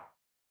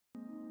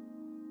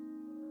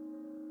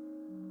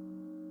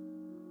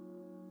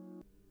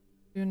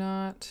 Do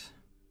not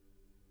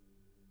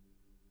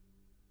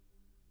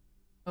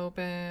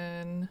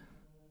open.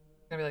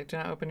 It's gonna be like, do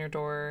not open your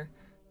door.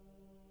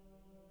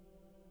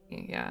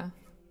 Yeah.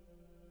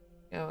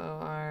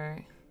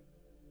 OOR.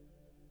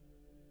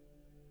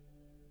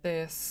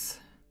 This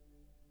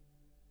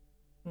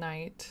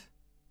night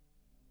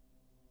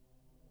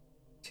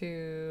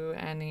to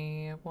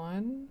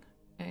anyone.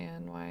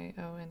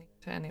 ANYONE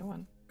to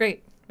anyone.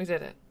 Great, we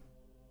did it.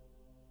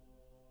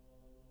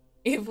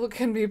 Evil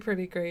can be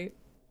pretty great.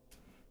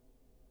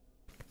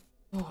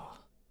 Oh.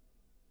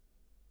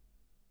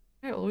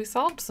 Alright, well, we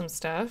solved some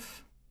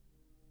stuff.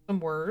 Some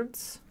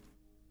words.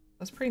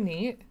 That's pretty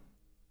neat.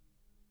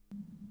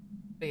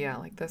 But yeah,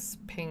 like this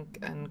pink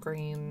and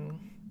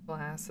green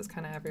glass is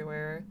kind of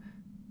everywhere.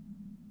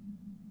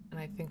 And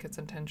I think it's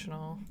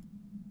intentional.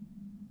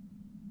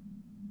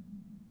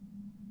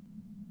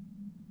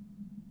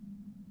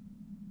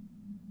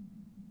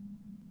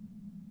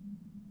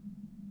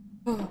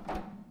 Oh.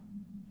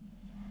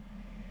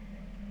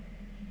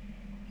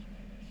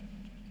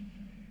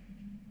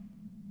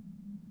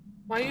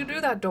 Why you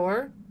do that,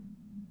 door?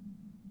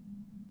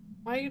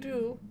 Why you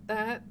do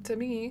that to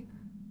me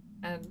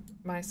and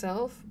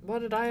myself? What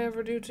did I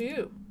ever do to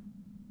you?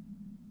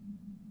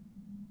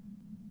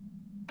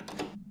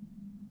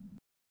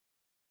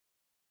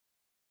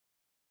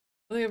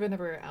 I think I've been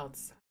everywhere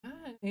outside.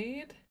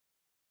 Can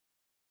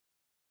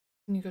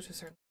you go to a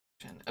certain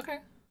section? Okay.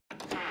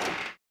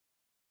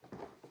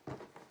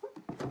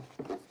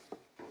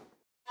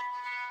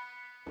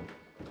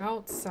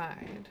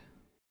 Outside.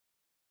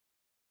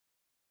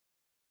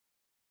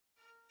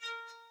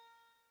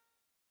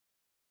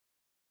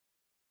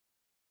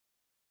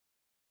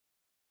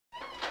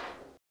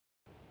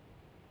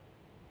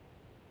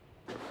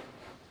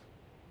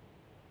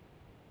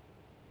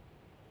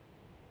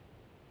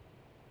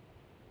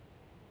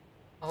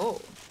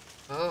 Oh.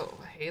 Oh,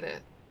 I hate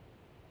it.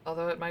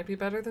 Although it might be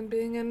better than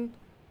being in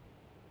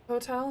a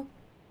hotel.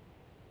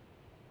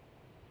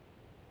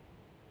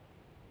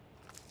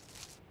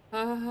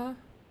 Uh-huh.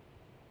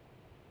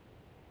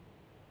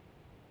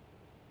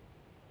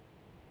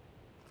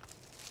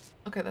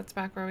 Okay, that's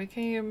back where we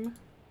came.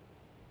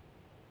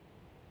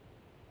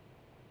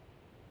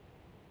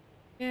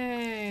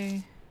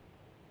 Yay.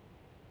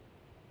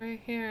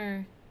 Right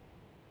here.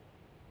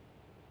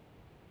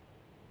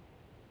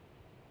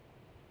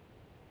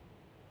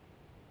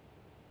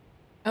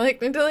 I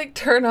like need to like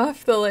turn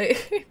off the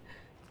light.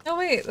 No,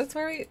 wait, that's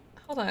where we,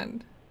 hold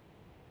on.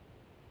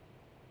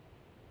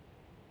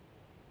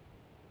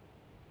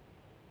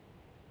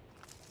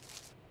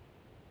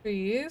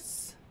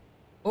 Trees.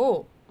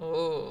 Oh,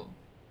 oh.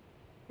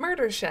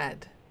 Murder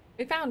shed.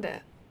 We found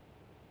it.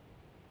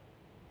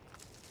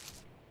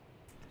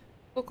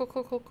 Cool, cool,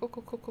 cool, cool, cool,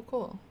 cool, cool, cool,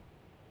 cool.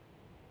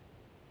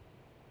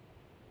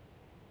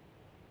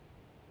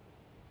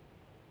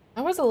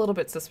 I was a little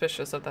bit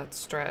suspicious of that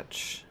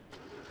stretch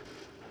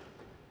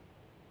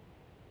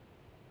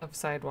of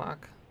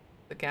sidewalk,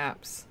 the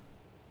gaps.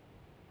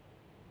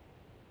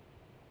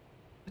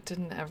 It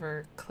didn't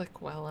ever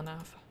click well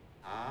enough.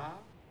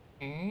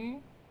 Okay.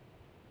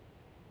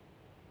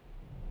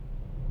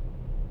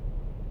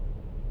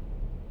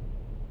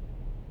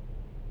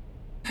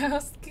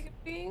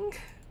 Housekeeping?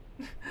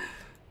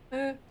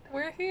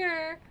 We're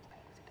here.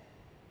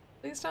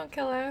 Please don't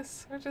kill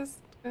us. We're just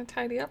gonna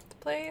tidy up the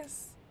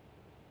place.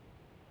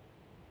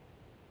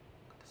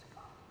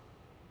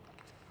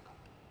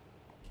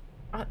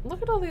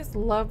 Look at all these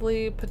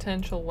lovely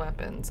potential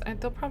weapons.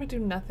 They'll probably do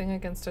nothing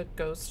against a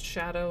ghost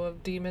shadow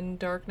of demon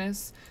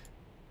darkness,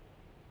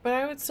 but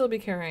I would still be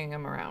carrying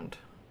them around.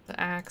 The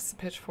axe, the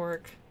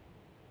pitchfork.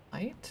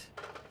 Light?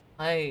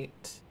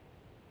 Light.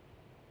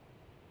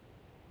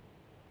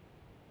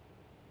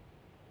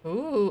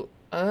 Ooh.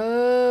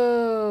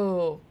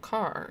 Oh.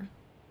 Car.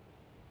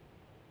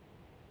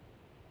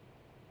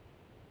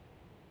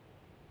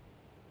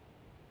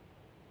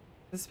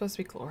 Is this supposed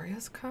to be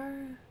Gloria's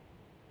car?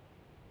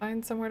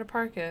 Find somewhere to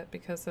park it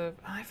because of...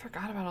 Oh, I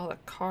forgot about all the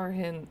car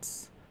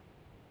hints.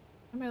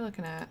 What am I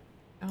looking at?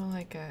 I don't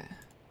like it.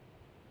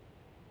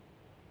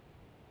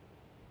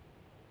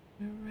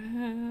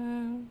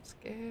 Around,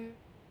 scared.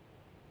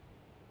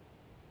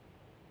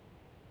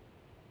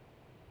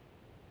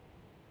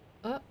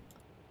 Oh.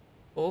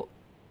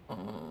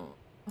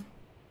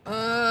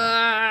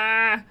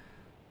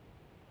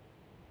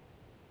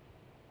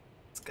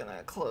 It's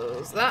gonna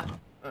close that.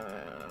 Do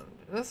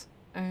this.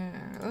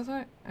 This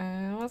way.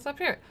 And what's up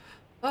here?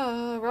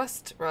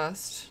 Rust.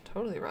 Rust.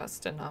 Totally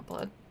rust and not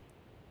blood.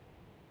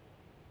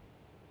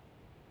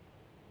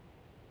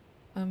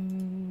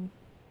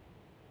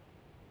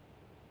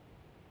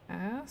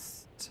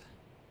 Cast.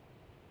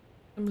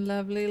 Some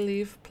lovely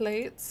leaf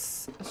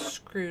plates. A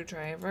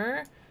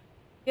screwdriver.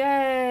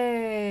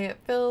 Yay! It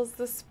fills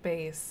the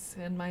space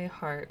in my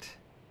heart.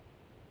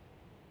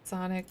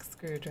 Sonic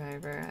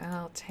screwdriver.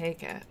 I'll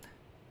take it.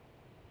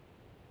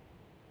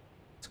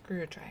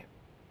 Screwdriver.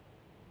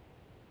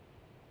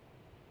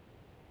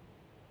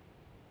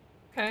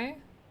 Okay.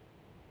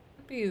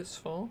 Could be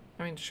useful.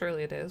 I mean,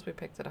 surely it is. We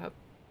picked it up.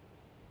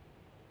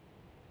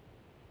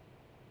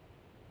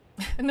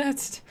 And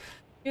that's,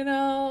 you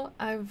know,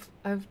 I've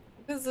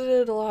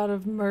visited a lot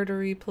of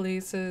murdery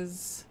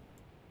places.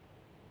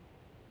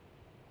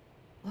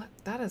 Look,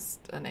 that is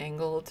an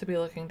angle to be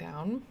looking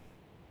down.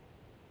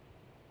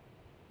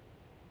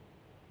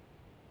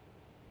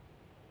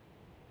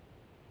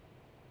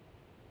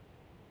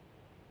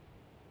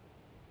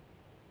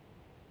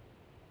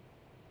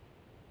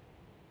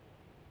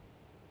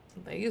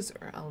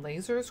 Laser. A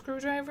laser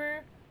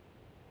screwdriver?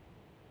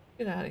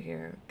 Get out of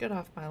here. Get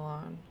off my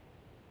lawn.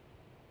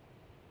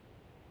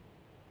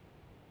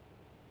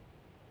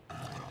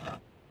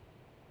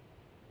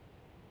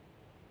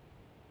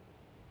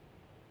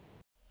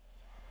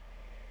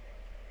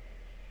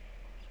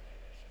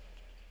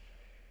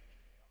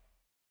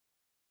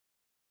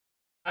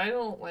 I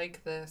don't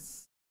like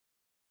this.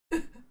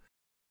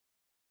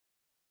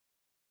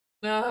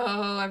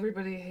 No,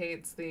 everybody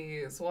hates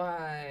these.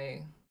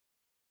 Why?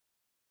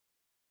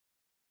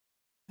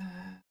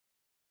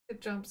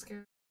 Good jump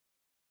scare.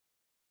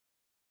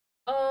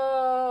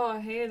 Oh, I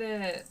hate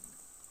it.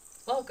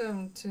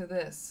 Welcome to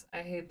this.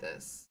 I hate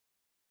this.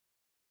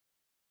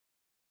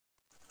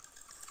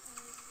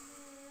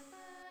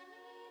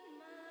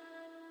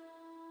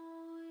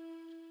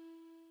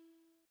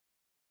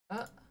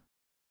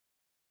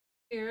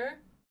 Here.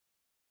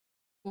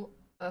 Well,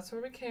 that's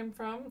where we came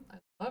from. I'd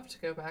love to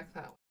go back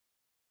that way.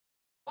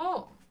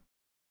 Oh!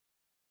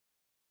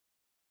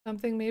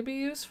 Something may be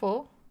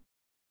useful.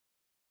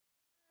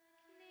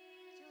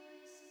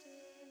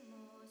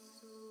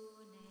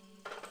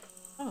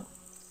 Oh,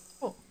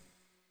 cool.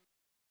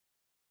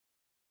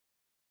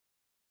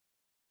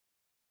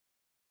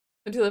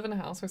 Would you live in a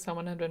house where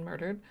someone had been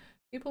murdered?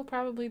 People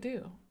probably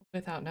do,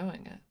 without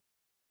knowing it.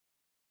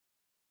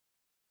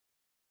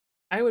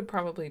 I would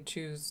probably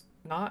choose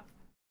not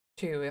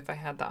to if I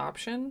had the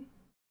option.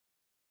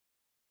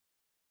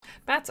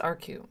 Bats are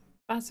cute.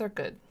 Bats are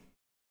good.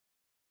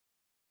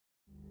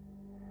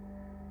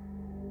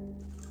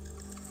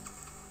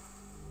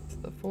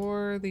 So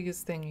for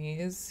these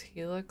thingies,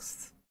 he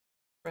looks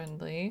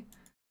friendly.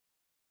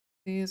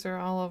 These are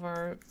all of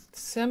our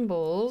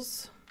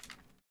symbols,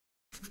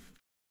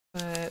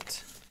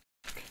 but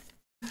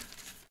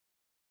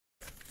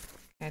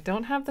I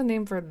don't have the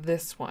name for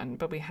this one,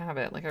 but we have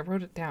it. Like I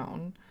wrote it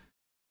down.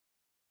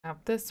 I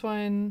have this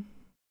one,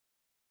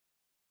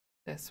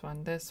 this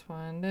one, this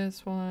one,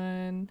 this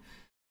one.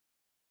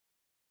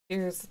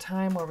 Here's the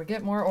time where we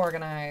get more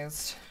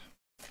organized.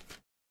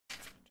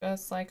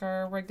 Just like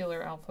our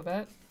regular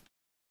alphabet,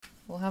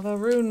 we'll have a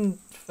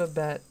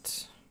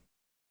rune-phabet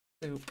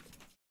soup.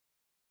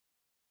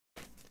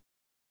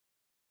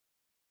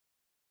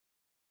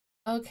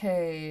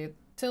 Okay,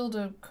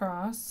 tilde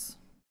cross.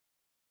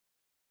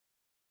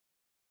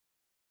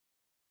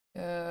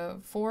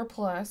 4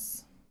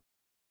 plus.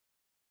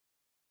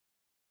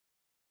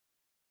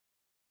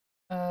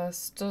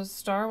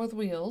 Star with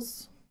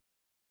wheels.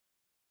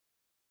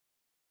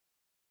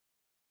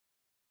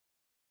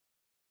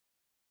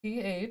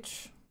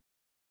 PH.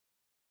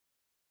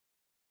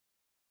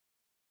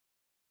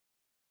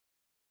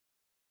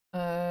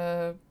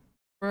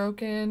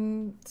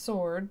 Broken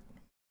sword.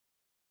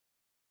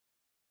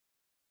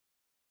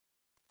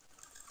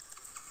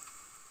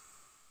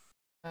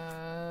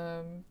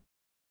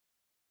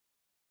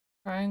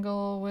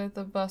 Triangle with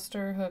a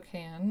buster hook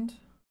hand.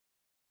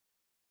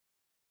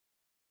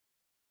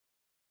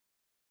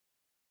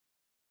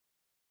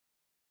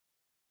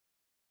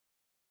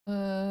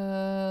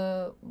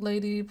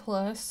 Lady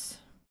plus.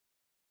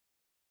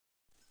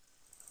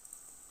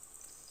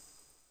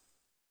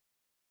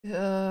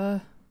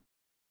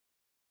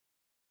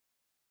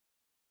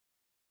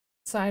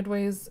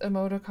 Sideways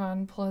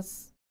emoticon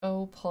plus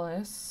O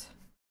plus.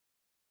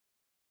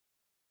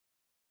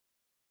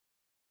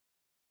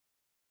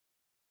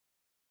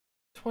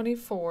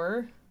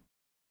 $24.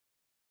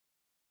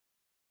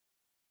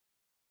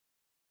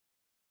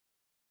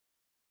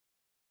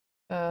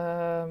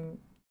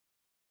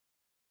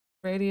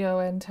 Radio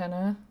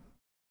antenna.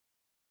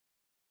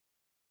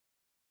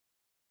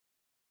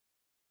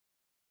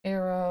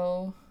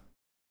 Arrow.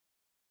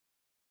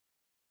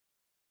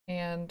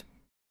 And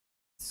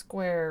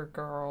square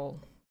girl.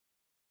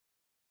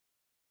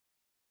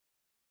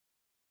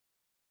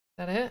 Is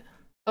that it?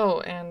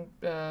 Oh, and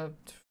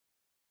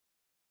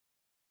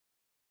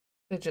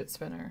fidget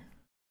spinner.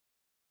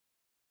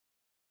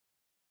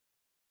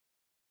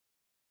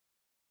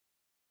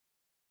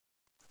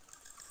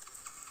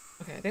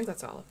 Okay, I think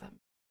that's all of them.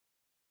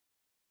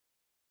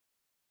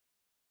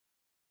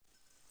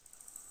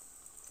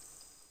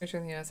 Here's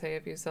in the USA,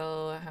 if you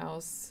sell a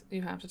house,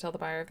 you have to tell the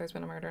buyer if there's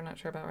been a murder. Not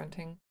sure about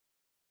renting.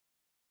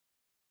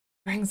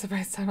 Brings the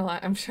price down a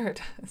lot. I'm sure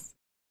it does.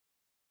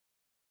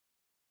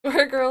 Or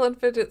a girl and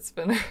fidget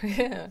spinner.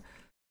 Yeah.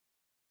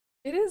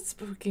 It is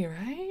spooky,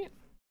 right?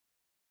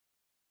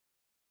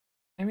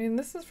 I mean,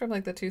 this is from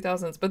like the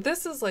 2000s, but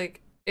this is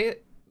like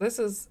this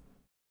is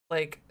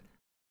like,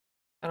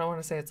 I don't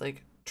want to say it's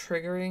like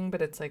triggering,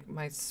 but it's like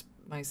my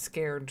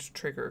scared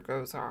trigger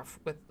goes off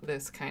with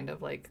this kind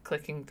of like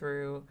clicking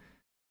through.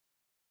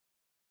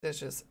 It's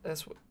just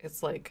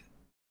it's like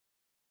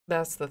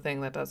that's the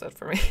thing that does it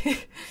for me.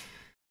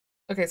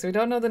 Okay, so we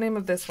don't know the name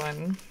of this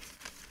one.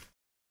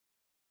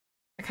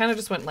 I kind of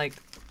just went like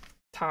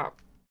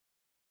top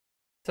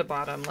to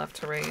bottom, left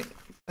to right,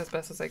 as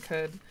best as I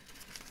could.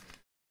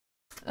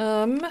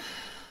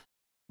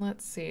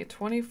 Let's see.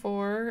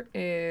 24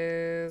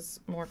 is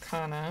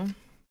Morgana.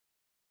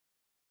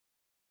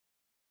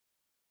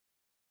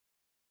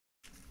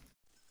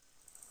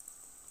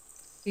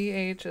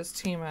 CH is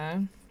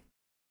Tima.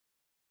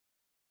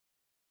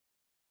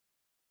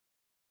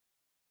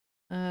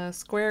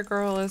 Square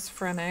girl is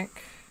Frenic.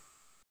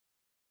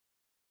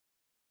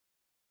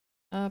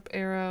 Up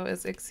arrow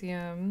is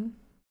Ixiom.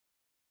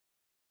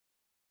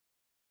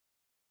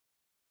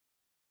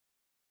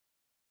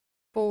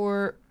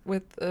 Four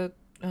with the,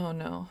 oh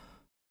no.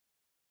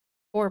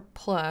 4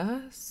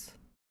 plus.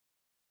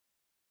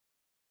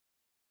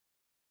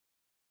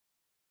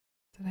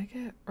 Did I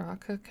get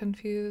Raka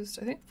confused?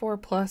 I think 4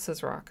 plus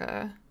is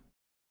Raka.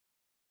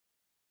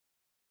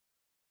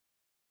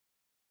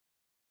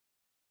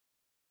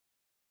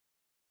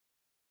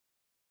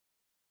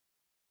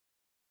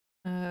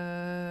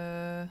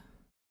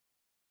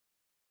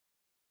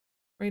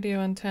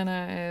 Radio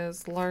antenna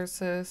is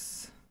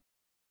Larsis.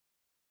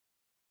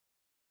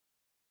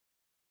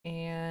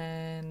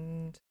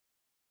 And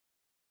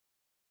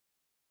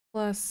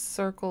plus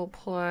circle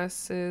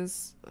plus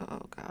is,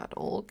 oh god,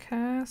 old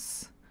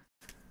Cass.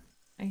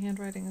 My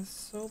handwriting is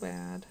so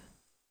bad.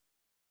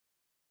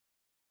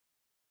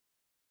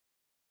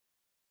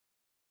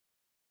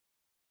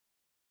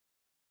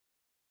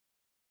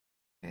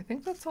 I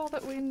think that's all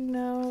that we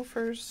know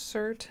for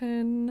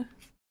certain.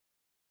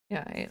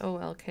 Yeah,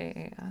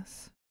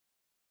 AOLKAS.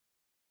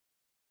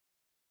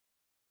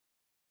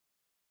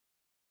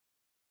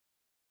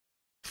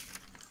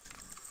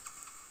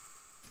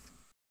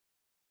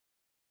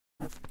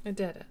 I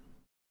did it.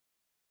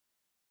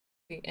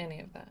 see any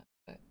of that,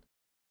 but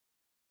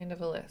kind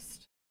of a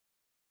list.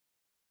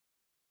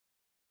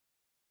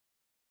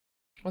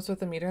 What's with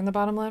the meter in the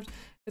bottom left?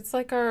 It's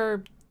like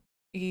our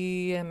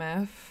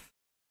EMF.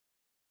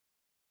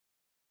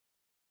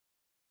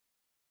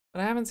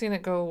 But I haven't seen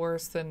it go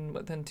worse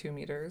than 2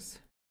 meters.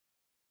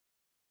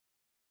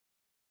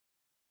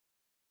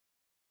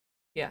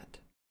 Yet.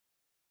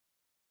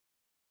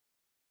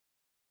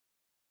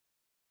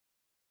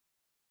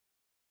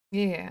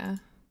 Yeah.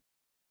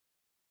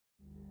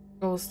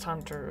 Ghost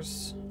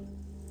hunters.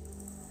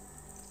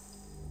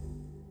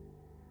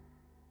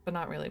 But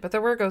not really. But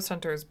there were ghost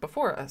hunters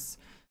before us.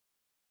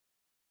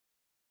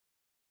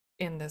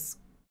 In this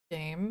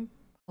game.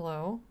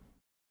 Hello?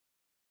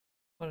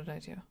 What did I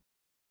do?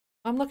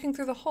 I'm looking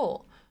through the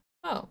hole.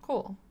 Oh,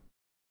 cool.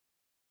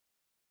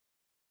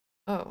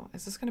 Oh,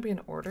 is this gonna be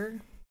in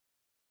order?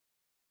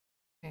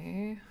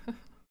 Okay.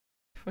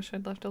 Wish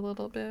I'd left a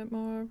little bit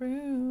more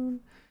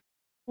room.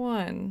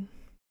 1,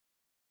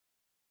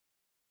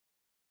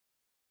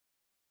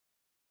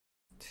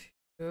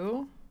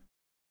 2.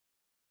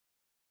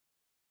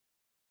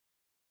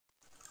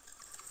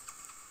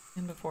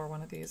 And before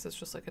one of these is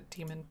just like a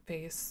demon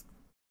face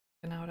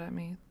looking out at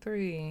me.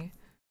 3.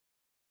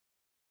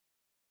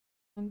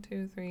 1,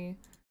 2, 3,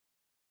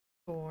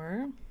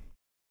 4.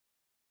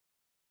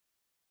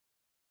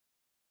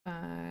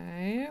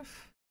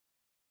 5.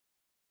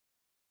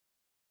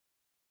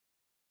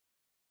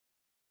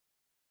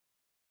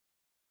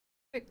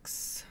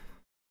 6.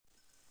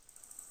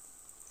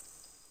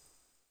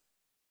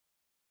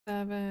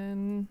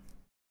 7.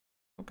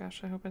 Oh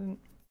gosh, I hope I didn't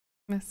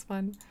miss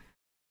one.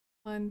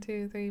 1,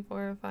 2, 3,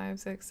 4, 5,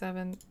 6,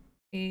 7,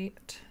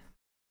 8.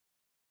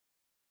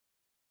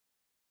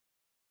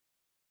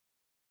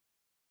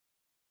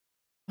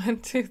 1,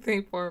 2,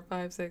 3, 4,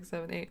 5, 6,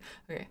 7, 8.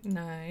 Okay,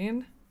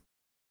 9.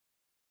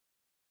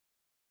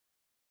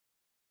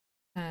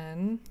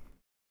 10.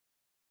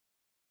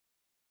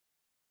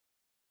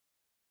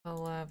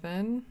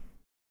 11.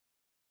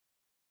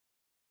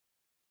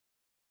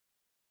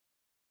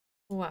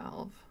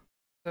 12.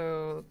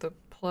 So the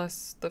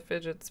plus the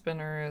fidget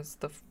spinner is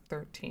the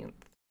 13th.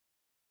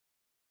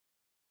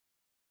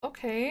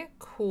 Okay,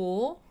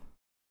 cool.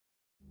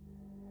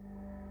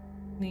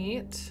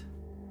 Neat.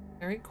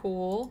 Very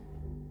cool.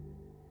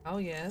 Oh,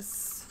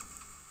 yes.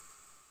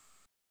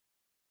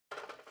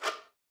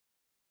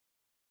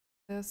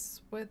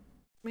 This with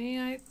me,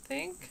 I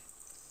think.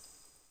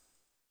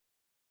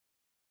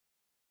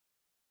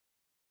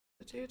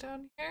 The two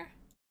down here.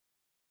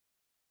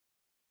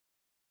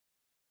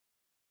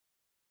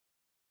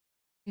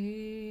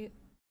 Eat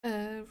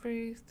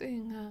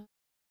everything up.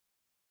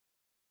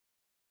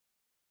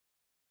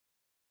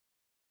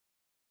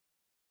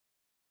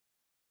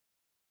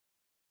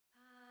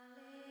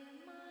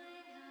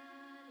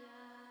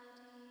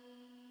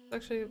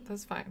 Actually,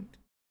 that's fine.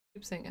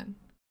 Keep singing.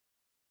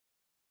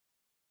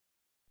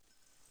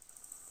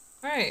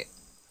 Alright.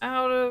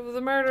 Out of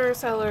the murder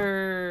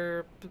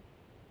cellar.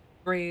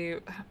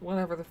 Grave.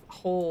 Whatever the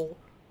hole.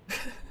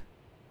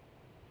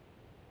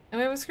 And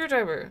we have a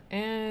screwdriver.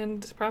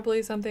 And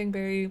probably something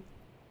very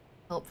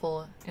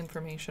helpful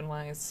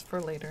information-wise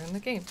for later in the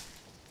game.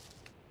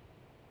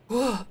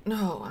 Whoa,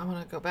 no, I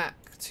want to go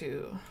back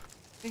to,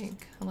 I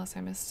think, unless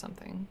I missed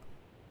something.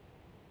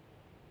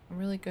 I'm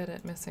really good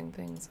at missing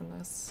things in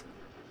this.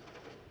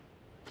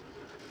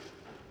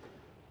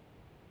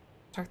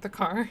 Start the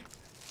car.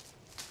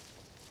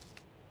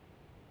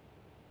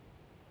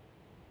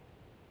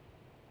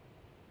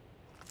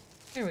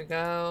 Here we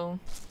go.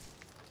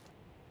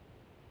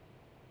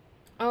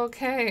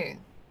 Okay.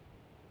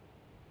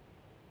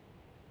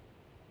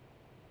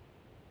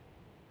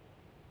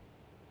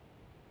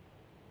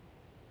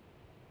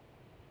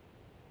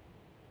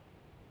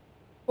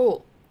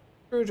 Cool.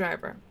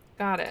 Screwdriver.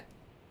 Got it.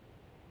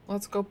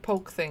 Let's go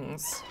poke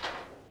things.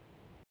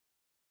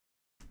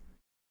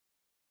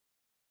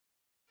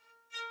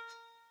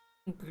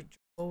 Good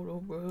job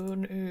to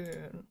run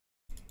in.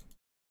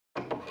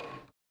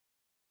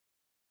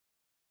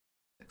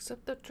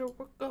 Except that you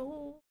were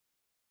gold.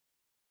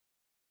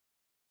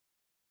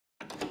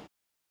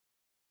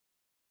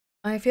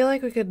 I feel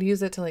like we could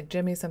use it to like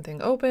jimmy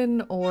something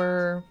open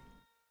or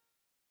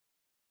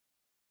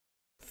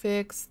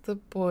fix the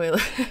boiler.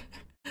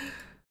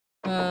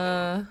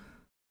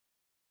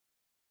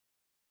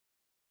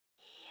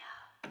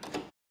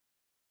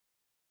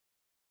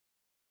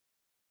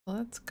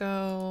 Let's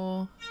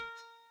go.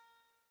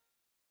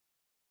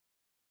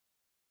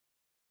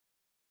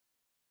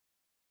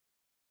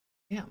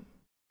 Yeah,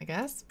 I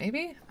guess,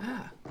 maybe?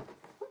 Ah.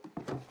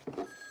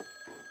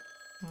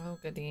 Oh,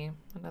 goody.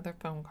 Another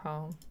phone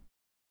call.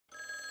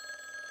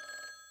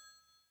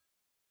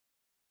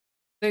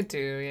 They do,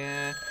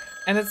 yeah.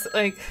 And it's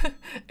like,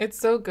 it's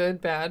so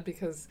good, bad,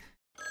 because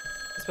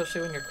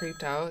especially when you're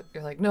creeped out,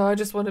 you're like, no, I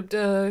just wanted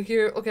to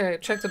hear, okay, I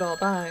checked it all,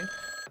 bye.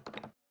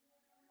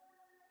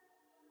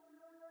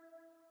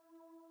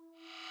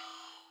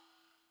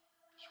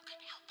 You can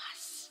help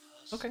us.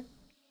 Okay.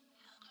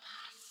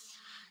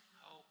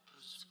 Help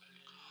us,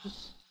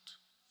 please.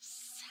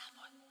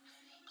 Someone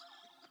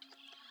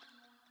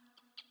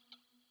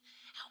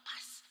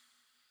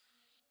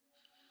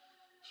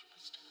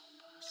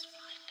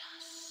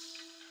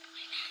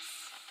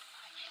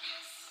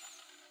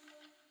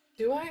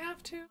Do I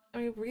have to? I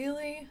mean,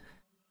 really?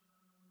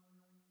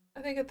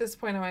 I think at this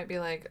point I might be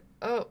like,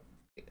 oh,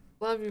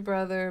 love you,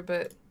 brother,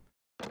 but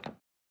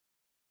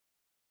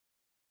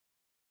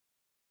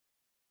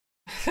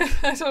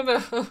I don't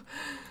know.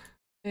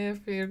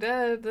 If you're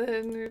dead,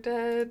 then you're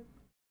dead.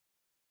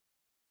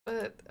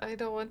 But I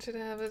don't want you to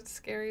have a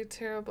scary,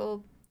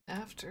 terrible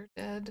after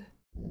dead.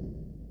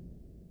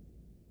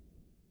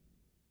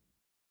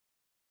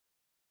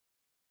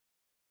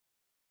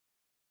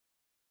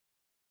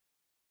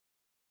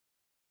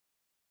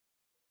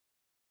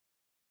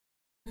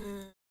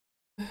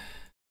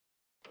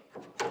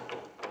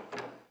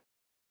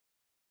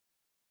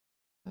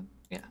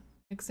 Yeah,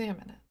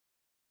 examine it.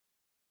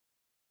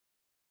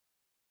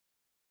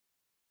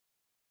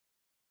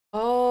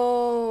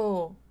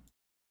 Oh,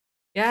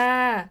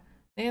 yeah,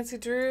 Nancy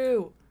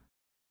Drew.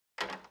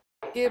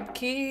 Gib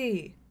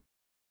Key.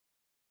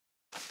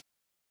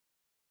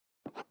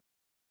 I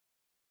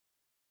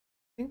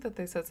think that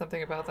they said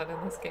something about that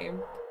in this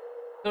game.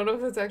 I don't know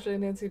if it's actually a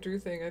Nancy Drew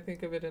thing. I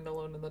think of it in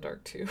Alone in the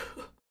Dark too.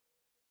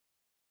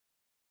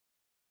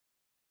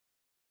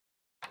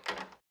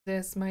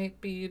 This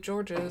might be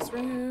George's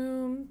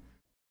room.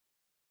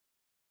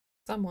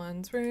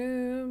 Someone's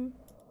room.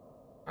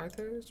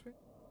 Arthur's room.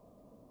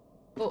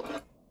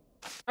 Oh,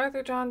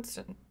 Arthur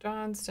Johnston.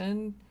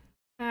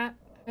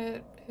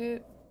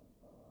 Hit.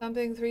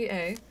 Something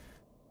 3A.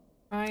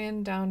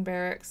 Ryan Down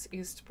Barracks,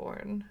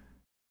 Eastbourne.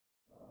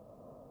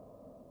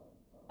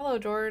 Hello,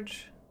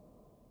 George.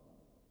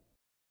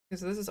 Okay,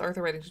 so this is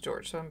Arthur writing to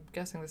George, so I'm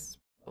guessing this is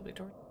probably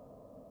George.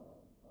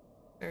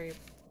 Very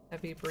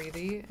heavy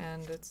breathy,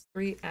 and it's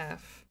 3F.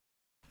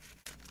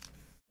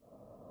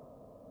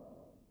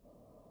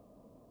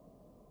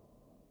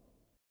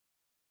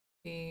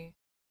 B,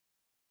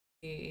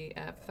 E,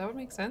 F. That would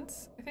make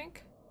sense, I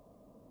think.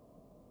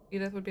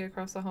 Edith would be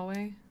across the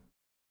hallway.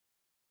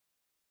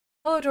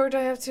 Hello, George.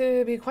 I have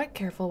to be quite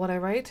careful what I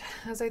write,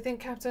 as I think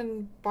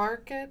Captain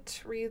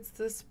Barkett reads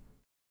the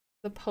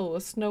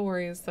post. No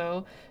worries,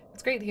 though.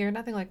 It's great here.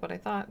 Nothing like what I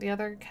thought. The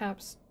other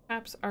caps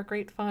are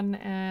great fun,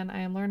 and I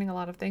am learning a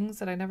lot of things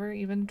that I never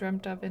even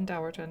dreamt of in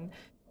Dowerton.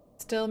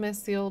 Still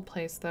miss the old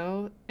place,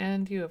 though,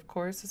 and you, of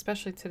course,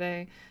 especially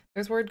today.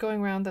 There's word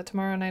going round that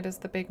tomorrow night is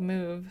the big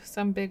move.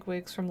 Some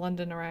bigwigs from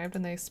London arrived,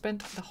 and they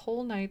spent the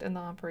whole night in the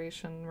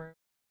operation room.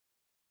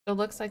 So it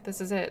looks like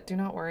this is it. Do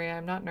not worry,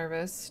 I'm not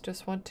nervous.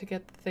 Just want to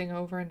get the thing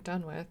over and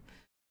done with.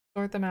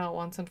 Sort them out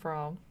once and for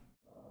all.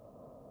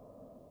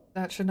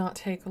 That should not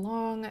take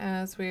long,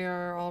 as we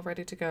are all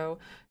ready to go.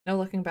 No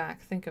looking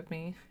back. Think of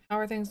me. How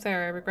are things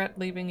there? I regret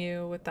leaving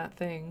you with that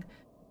thing.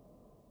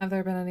 Have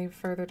there been any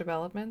further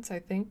developments?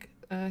 I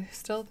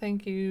still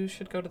think you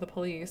should go to the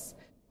police.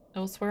 I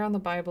will swear on the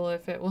Bible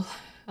if it will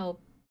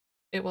help.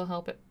 It will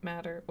help it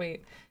matter.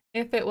 Wait.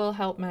 If it will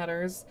help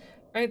matters.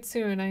 Right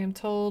soon. I am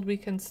told we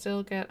can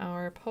still get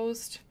our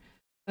post,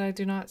 but I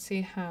do not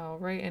see how.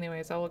 Right,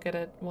 anyways, I will get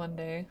it one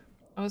day.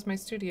 How is my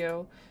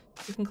studio?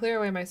 You can clear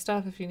away my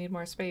stuff if you need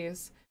more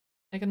space.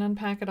 I can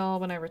unpack it all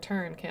when I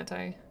return, can't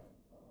I?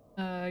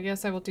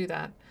 Yes, I will do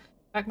that.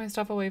 Pack my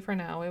stuff away for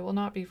now. It will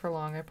not be for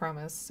long, I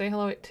promise. Say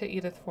hello to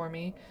Edith for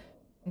me,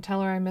 and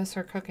tell her I miss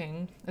her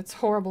cooking. It's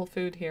horrible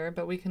food here,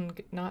 but we can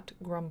not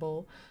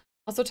grumble.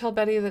 Also tell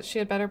Betty that she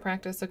had better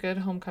practice a good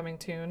homecoming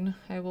tune.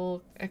 I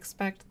will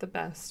expect the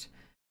best.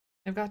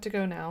 I've got to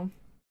go now.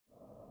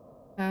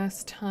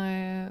 Less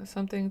time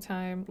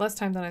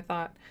than I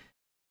thought.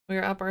 We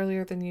are up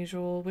earlier than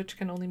usual, which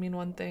can only mean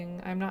one thing.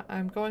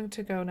 I'm going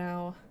to go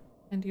now,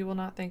 and you will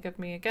not think of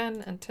me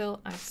again until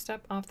I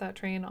step off that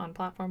train on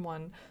platform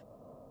 1.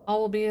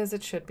 All will be as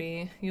it should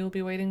be. You will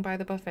be waiting by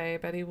the buffet.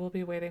 Betty will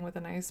be waiting with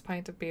a nice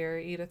pint of beer.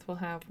 Edith will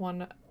have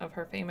one of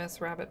her famous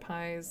rabbit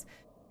pies.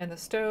 And the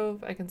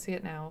stove, I can see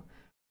it now.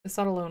 This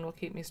thought alone will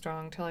keep me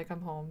strong till I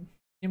come home.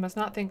 You must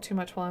not think too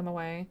much while I'm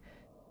away.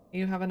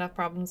 You have enough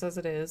problems as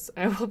it is.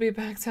 I will be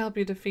back to help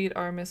you defeat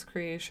our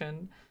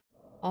miscreation.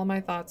 All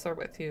my thoughts are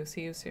with you.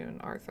 See you soon,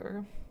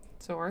 Arthur.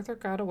 So Arthur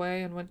got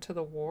away and went to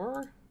the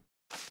war?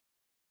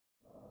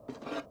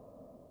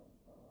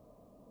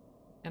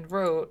 And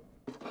wrote.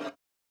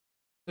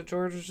 So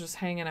George was just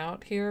hanging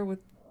out here with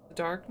the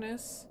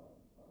darkness?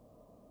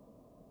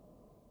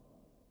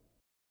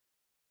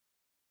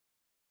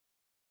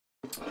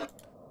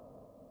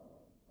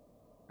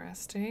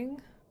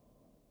 Interesting.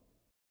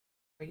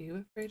 Are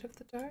you afraid of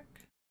the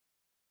dark?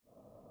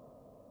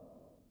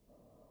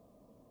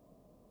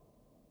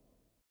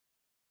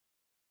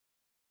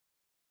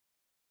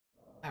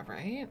 All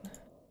right.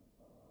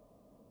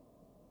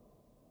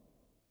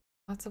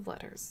 Lots of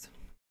letters.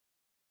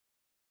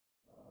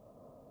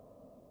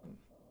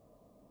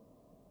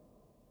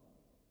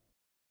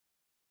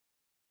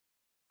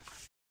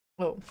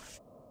 Oh,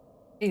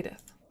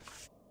 Edith.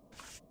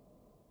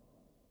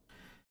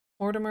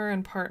 Mortimer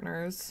and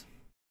Partners.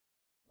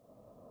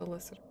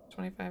 Solicitor.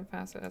 25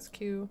 Facet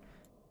SQ.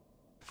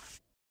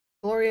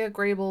 Gloria,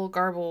 Grable,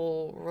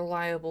 Garble,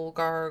 Reliable,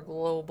 Gar,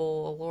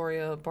 Global,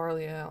 Aloria,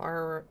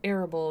 Barlia,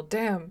 Arable.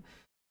 Damn!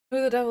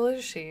 Who the devil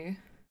is she?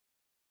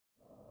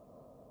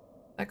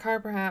 That car,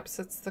 perhaps.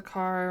 It's the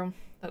car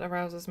that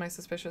arouses my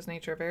suspicious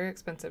nature. Very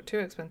expensive. Too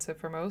expensive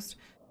for most.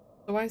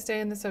 So why stay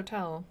in this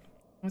hotel?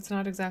 It's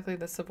not exactly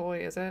the Savoy,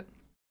 is it?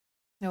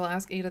 I will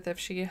ask Edith if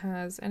she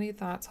has any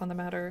thoughts on the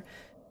matter.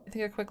 I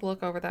think a quick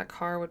look over that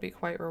car would be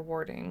quite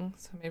rewarding.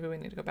 So maybe we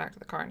need to go back to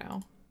the car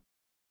now.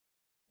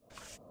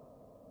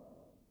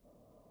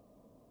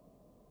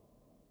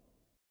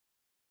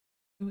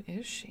 Who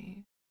is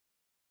she?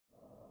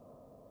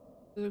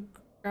 The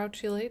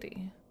grouchy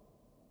lady.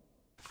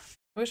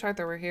 I wish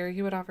Arthur were here.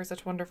 He would offer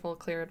such wonderful,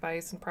 clear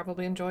advice and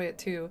probably enjoy it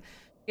too.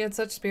 He had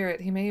such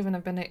spirit. He may even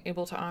have been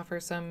able to offer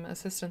some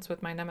assistance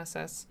with my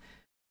nemesis.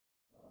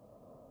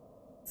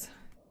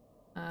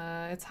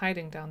 It's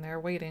hiding down there,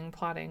 waiting,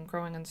 plotting,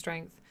 growing in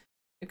strength.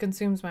 It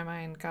consumes my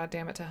mind. God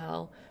damn it to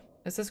hell.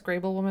 Is this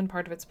Grable woman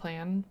part of its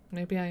plan?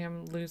 Maybe I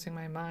am losing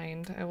my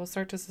mind. I will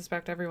start to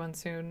suspect everyone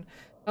soon.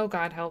 Oh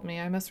God, help me.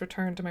 I must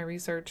return to my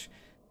research.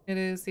 It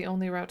is the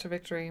only route to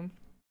victory.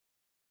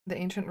 The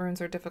ancient runes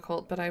are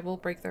difficult, but I will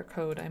break their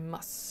code. I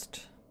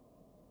must.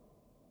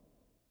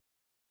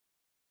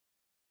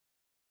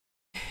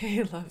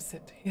 He loves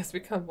it. He has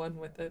become one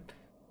with it.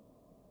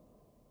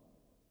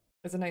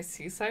 It's a nice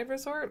seaside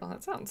resort? Well,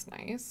 that sounds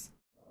nice.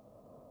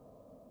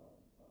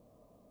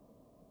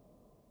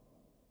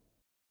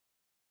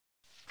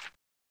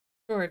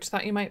 George,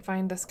 thought you might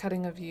find this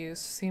cutting of use.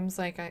 Seems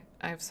like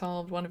I've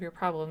solved one of your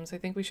problems. I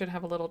think we should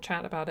have a little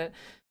chat about it.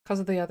 Because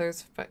if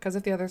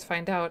the others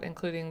find out,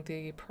 including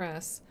the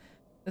press,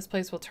 this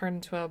place will turn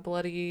into a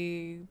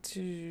bloody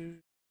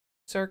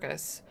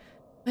circus.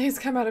 Please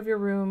come out of your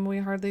room. We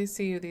hardly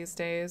see you these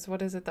days.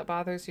 What is it that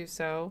bothers you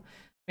so?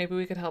 Maybe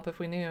we could help if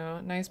we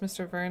knew. Nice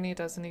Mr. Verney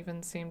doesn't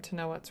even seem to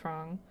know what's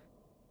wrong.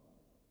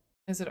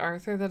 Is it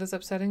Arthur that is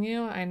upsetting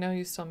you? I know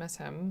you still miss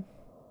him.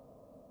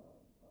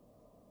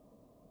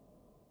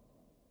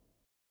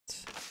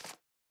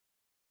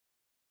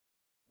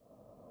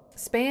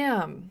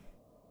 Spam!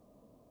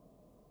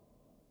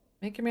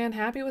 Make your man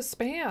happy with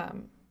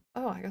spam.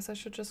 Oh, I guess I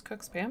should just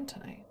cook spam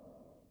tonight.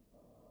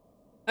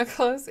 A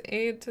close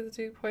aid to the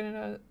Duke pointed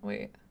out.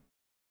 Wait.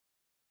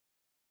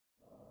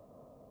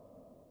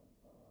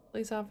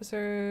 Police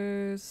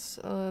officers.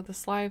 The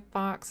Sly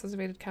Fox has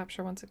evaded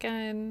capture once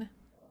again.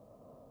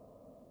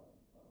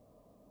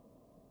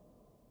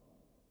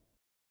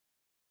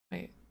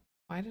 Wait,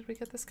 why did we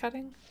get this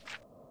cutting?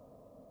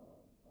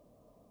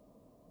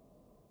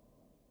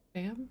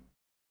 Spam?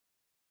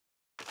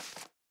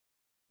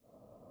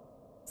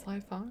 Sly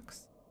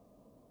Fox?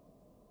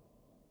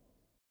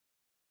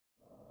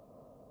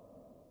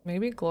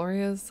 Maybe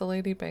Gloria's the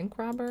lady bank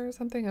robber or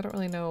something? I don't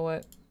really know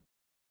what.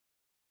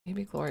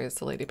 Maybe Gloria's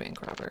the lady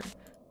bank robber.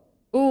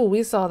 Ooh,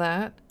 we saw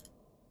that.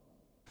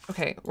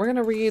 Okay, we're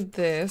gonna read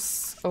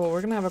this. Oh,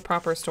 we're gonna have a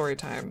proper story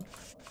time.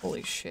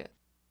 Holy shit.